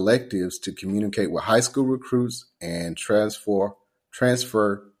NIL collectives to communicate with high school recruits and transfer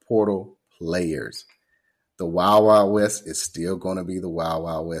portal players. The Wild Wild West is still going to be the Wild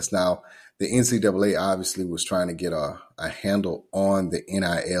Wild West. Now, the NCAA obviously was trying to get a handle on the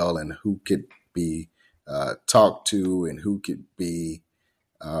NIL and who could be talked to and who could be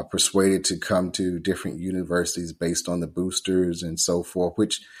persuaded to come to different universities based on the boosters and so forth,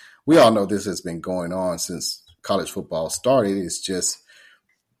 which we all know this has been going on since college football started. It's just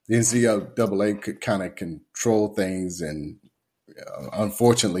the NCAA could kind of control things and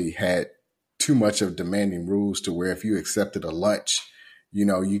unfortunately had too much of demanding rules to where if you accepted a lunch,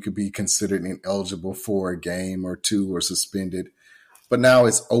 you could be considered ineligible for a game or two or suspended. But now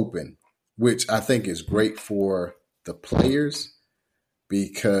it's open, which I think is great for the players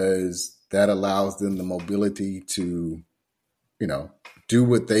because that allows them the mobility to, do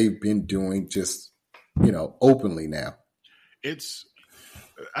what they've been doing just, openly now. Basically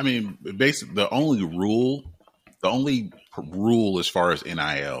the only rule as far as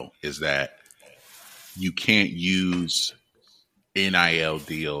NIL is that you can't use NIL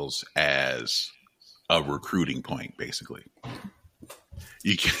deals as a recruiting point, basically.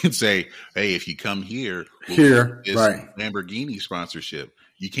 You can say, hey, if you come here, Lamborghini sponsorship.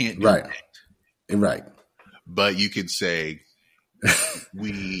 You can't do that. Right. But you could say,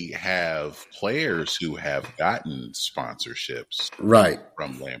 we have players who have gotten sponsorships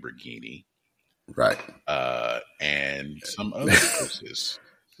from Lamborghini. Right. And some other places.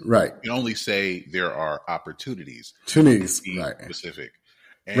 Right. You can only say there are opportunities. To be specific.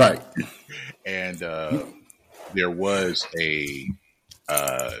 And, And there was they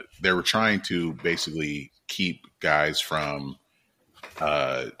were trying to basically keep guys from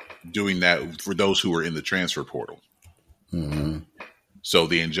doing that for those who were in the transfer portal. Mm-hmm. So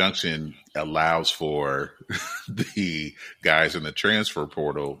the injunction allows for the guys in the transfer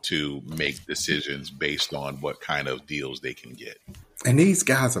portal to make decisions based on what kind of deals they can get. And these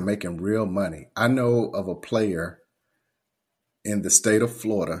guys are making real money. I know of a player in the state of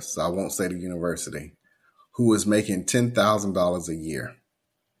Florida, so I won't say the university, who is making $10,000 a year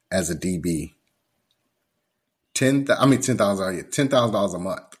as a DB. $10,000 a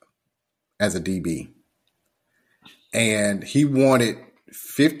month as a DB. And he wanted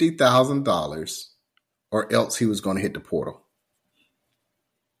 $50,000 or else he was going to hit the portal.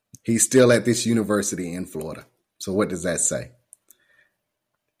 He's still at this university in Florida. So what does that say?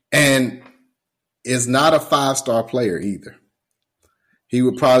 And is not a 5-star player either. He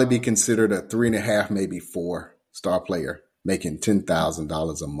would probably be considered a 3.5, maybe 4-star player, making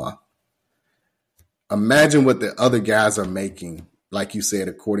 $10,000 a month. imagine what the other guys are making, like you said,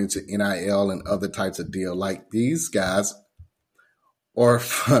 according to NIL and other types of deal. Like these guys are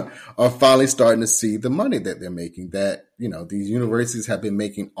finally starting to see the money that they're making, that, these universities have been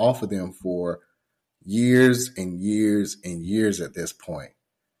making off of them for years and years and years at this point.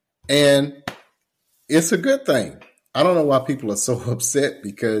 And it's a good thing. I don't know why people are so upset,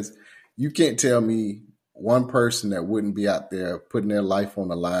 because you can't tell me one person that wouldn't be out there putting their life on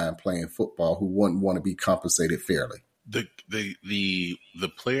the line playing football who wouldn't want to be compensated fairly. The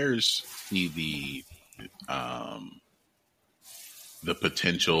players see the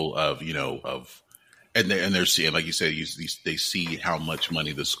potential of and they're seeing, like you said, they see how much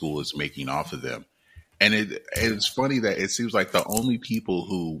money the school is making off of them. And it's funny that it seems like the only people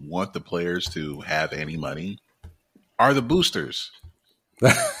who want the players to have any money are the boosters.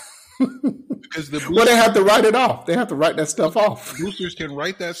 Because well, they have to write it off. They have to write that stuff off. Boosters can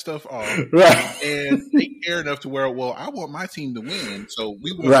write that stuff off, right? And they care enough to where, well, I want my team to win, so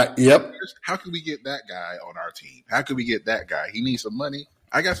we want. Right. Yep. How can we get that guy on our team? How can we get that guy? He needs some money.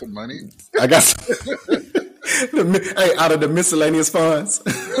 I got some money. I got some. Hey, out of the miscellaneous funds.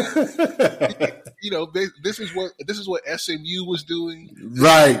 This is what SMU was doing.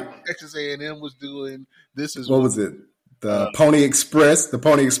 Right. Texas A&M was doing. This is what was it? The Pony Express,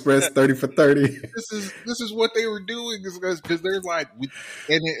 30 for 30. This is what they were doing, because they're like,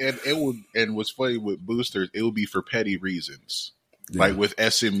 and what's funny with boosters, it would be for petty reasons. Yeah. Like with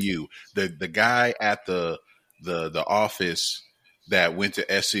SMU, the guy at the office that went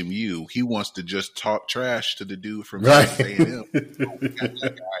to SMU, he wants to just talk trash to the dude from Texas A&M.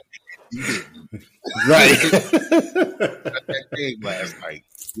 He didn't. Right. That game last night.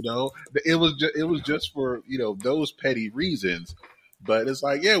 It was just for those petty reasons, but it's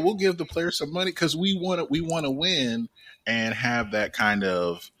like, yeah, we'll give the players some money because we want to win and have that kind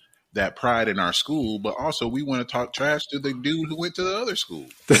of that pride in our school, but also we want to talk trash to the dude who went to the other school.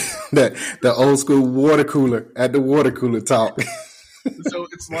 the old school water cooler at the water cooler talk. So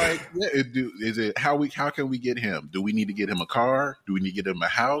it's like, how can we get him? Do we need to get him a car? Do we need to get him a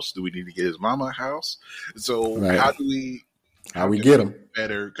house? Do we need to get his mama a house? So how we get him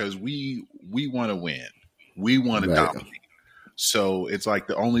better? Because we want to win. We want to dominate. So it's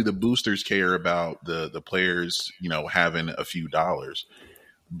like only the boosters care about the players, having a few dollars.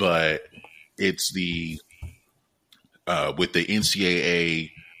 But it's with the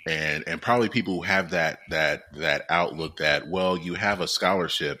NCAA and probably people who have that outlook that, well, you have a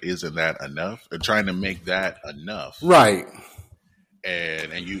scholarship, isn't that enough? They're trying to make that enough, right?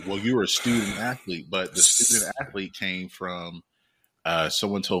 And you were a student athlete, but the student athlete came from.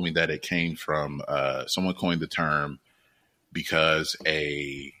 Someone told me that it came from someone coined the term because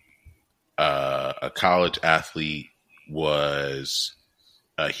a college athlete was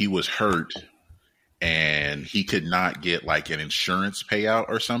he was hurt and he could not get like an insurance payout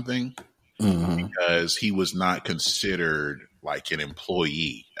or something because he was not considered like an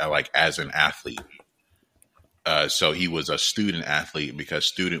employee, like as an athlete. So he was a student athlete, because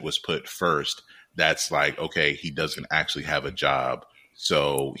student was put first. That's like, okay, he doesn't actually have a job,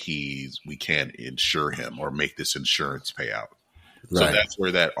 so we can't insure him or make this insurance payout. Right. So that's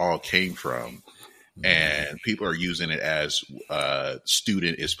where that all came from. And people are using it as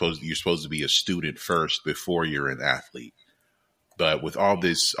you're supposed to be a student first before you're an athlete. But with all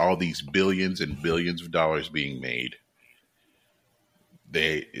these billions and billions of dollars being made,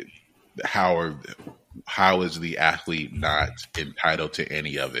 how is the athlete not entitled to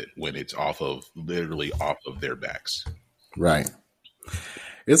any of it when it's literally off of their backs? Right.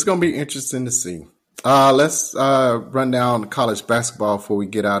 It's going to be interesting to see. Let's run down college basketball before we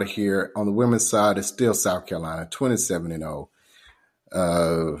get out of here. On the women's side, it's still South Carolina, 27-0.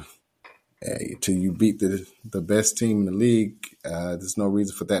 Till you beat the best team in the league, there's no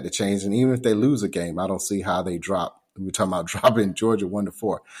reason for that to change. And even if they lose a game, I don't see how they drop. We're talking about dropping Georgia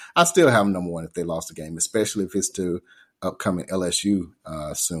 1-4. I still have them number one if they lost a game, especially if it's to upcoming LSU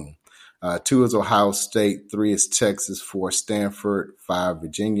soon. 2 is Ohio State, 3 is Texas, 4 Stanford, 5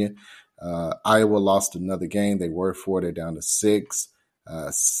 Virginia. Iowa lost another game. They were 4. They're down to 6.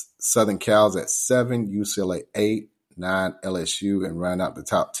 Southern Cal's at 7. UCLA 8. 9 LSU. And round out the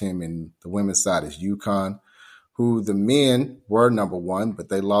top 10 in the women's side is UConn, who the men were number 1, but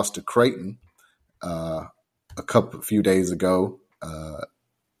they lost to Creighton a few days ago. I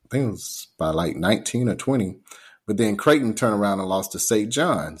think it was by like 19 or 20. But then Creighton turned around and lost to St.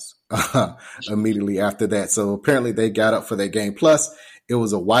 John's immediately after that. So apparently they got up for that game. Plus, it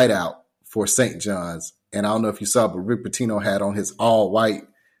was a whiteout for St. John's. And I don't know if you saw, but Rick Pitino had on his all-white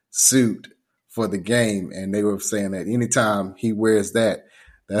suit for the game. And they were saying that anytime he wears that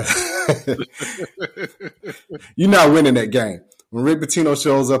You're not winning that game. When Rick Pitino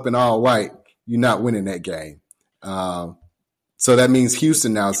shows up in all white, you're not winning that game. So that means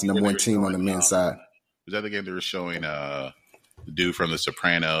Houston now is the number one team on the men's side. Was that the game they were showing the dude from The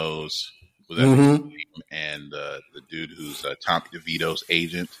Sopranos? Was that the game? And the dude who's Tom DeVito's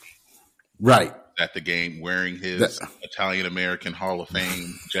agent? Right. At the game wearing his Italian American Hall of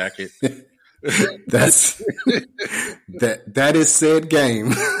Fame jacket. That is said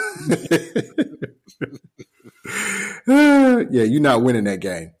game. Yeah, you're not winning that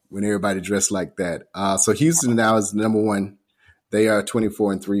game when everybody dressed like that. So Houston now is the number one. They are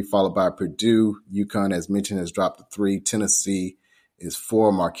 24-3, followed by Purdue. UConn, as mentioned, has dropped to 3. Tennessee is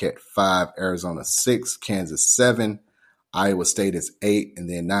 4. Marquette 5. Arizona 6. Kansas 7. Iowa State is 8. And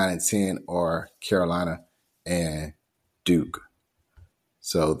then 9 and 10 are Carolina and Duke.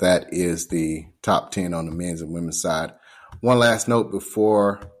 So that is the top 10 on the men's and women's side. One last note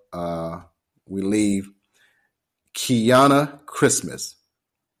before we leave. Kiana Christmas.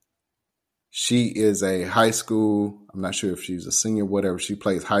 She is a high school, I'm not sure if she's a senior, whatever. She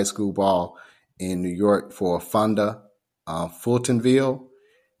plays high school ball in New York for Fonda Fultonville.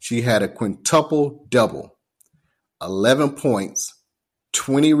 She had a quintuple double, 11 points,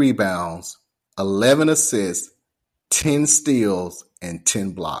 20 rebounds, 11 assists, 10 steals, and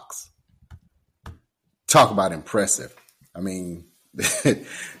 10 blocks. Talk about impressive. I mean,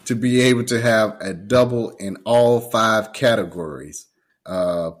 to be able to have a double in all 5 categories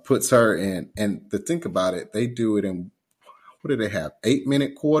puts her in. And to think about it, they do it in, what do they have,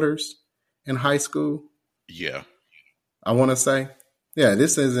 8-minute quarters in high school? Yeah. I want to say. Yeah,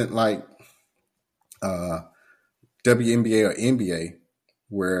 this isn't like WNBA or NBA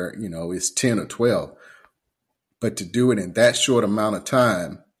where, it's 10 or 12. But to do it in that short amount of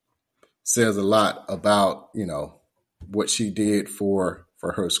time says a lot about, what she did for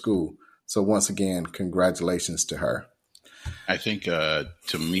her school. So once again, congratulations to her. I think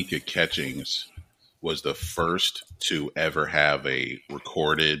Tamika Catchings was the first to ever have a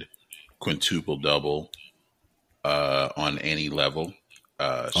recorded quintuple double on any level.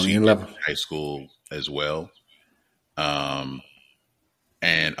 She did high school as well. And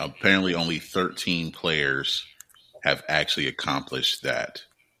apparently only 13 players have actually accomplished that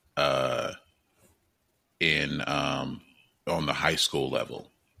on the high school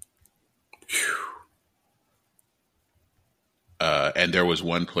level. And there was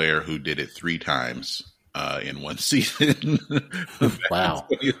one player who did it 3 times in one season. Wow.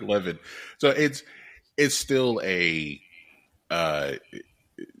 2011. So it's still a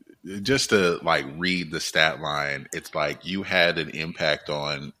just to like read the stat line, it's like you had an impact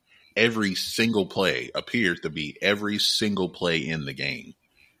on every single play, appears to be every single play in the game.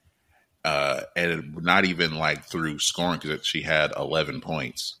 And not even like through scoring, because she had 11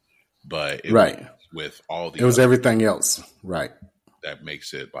 points, but it was with all the, it was everything else. Right. That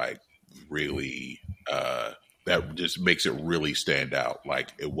makes it like really, that just makes it really stand out.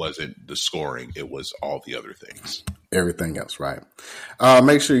 Like it wasn't the scoring, it was all the other things. Everything else, right.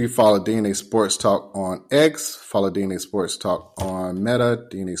 Make sure you follow DNA Sports Talk on X, follow DNA Sports Talk on Meta,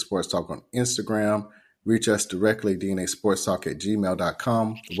 DNA Sports Talk on Instagram. Reach us directly,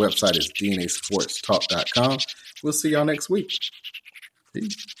 dnasportstalk@gmail.com. The website is dnasportstalk.com. We'll see y'all next week.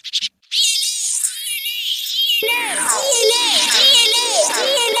 Peace.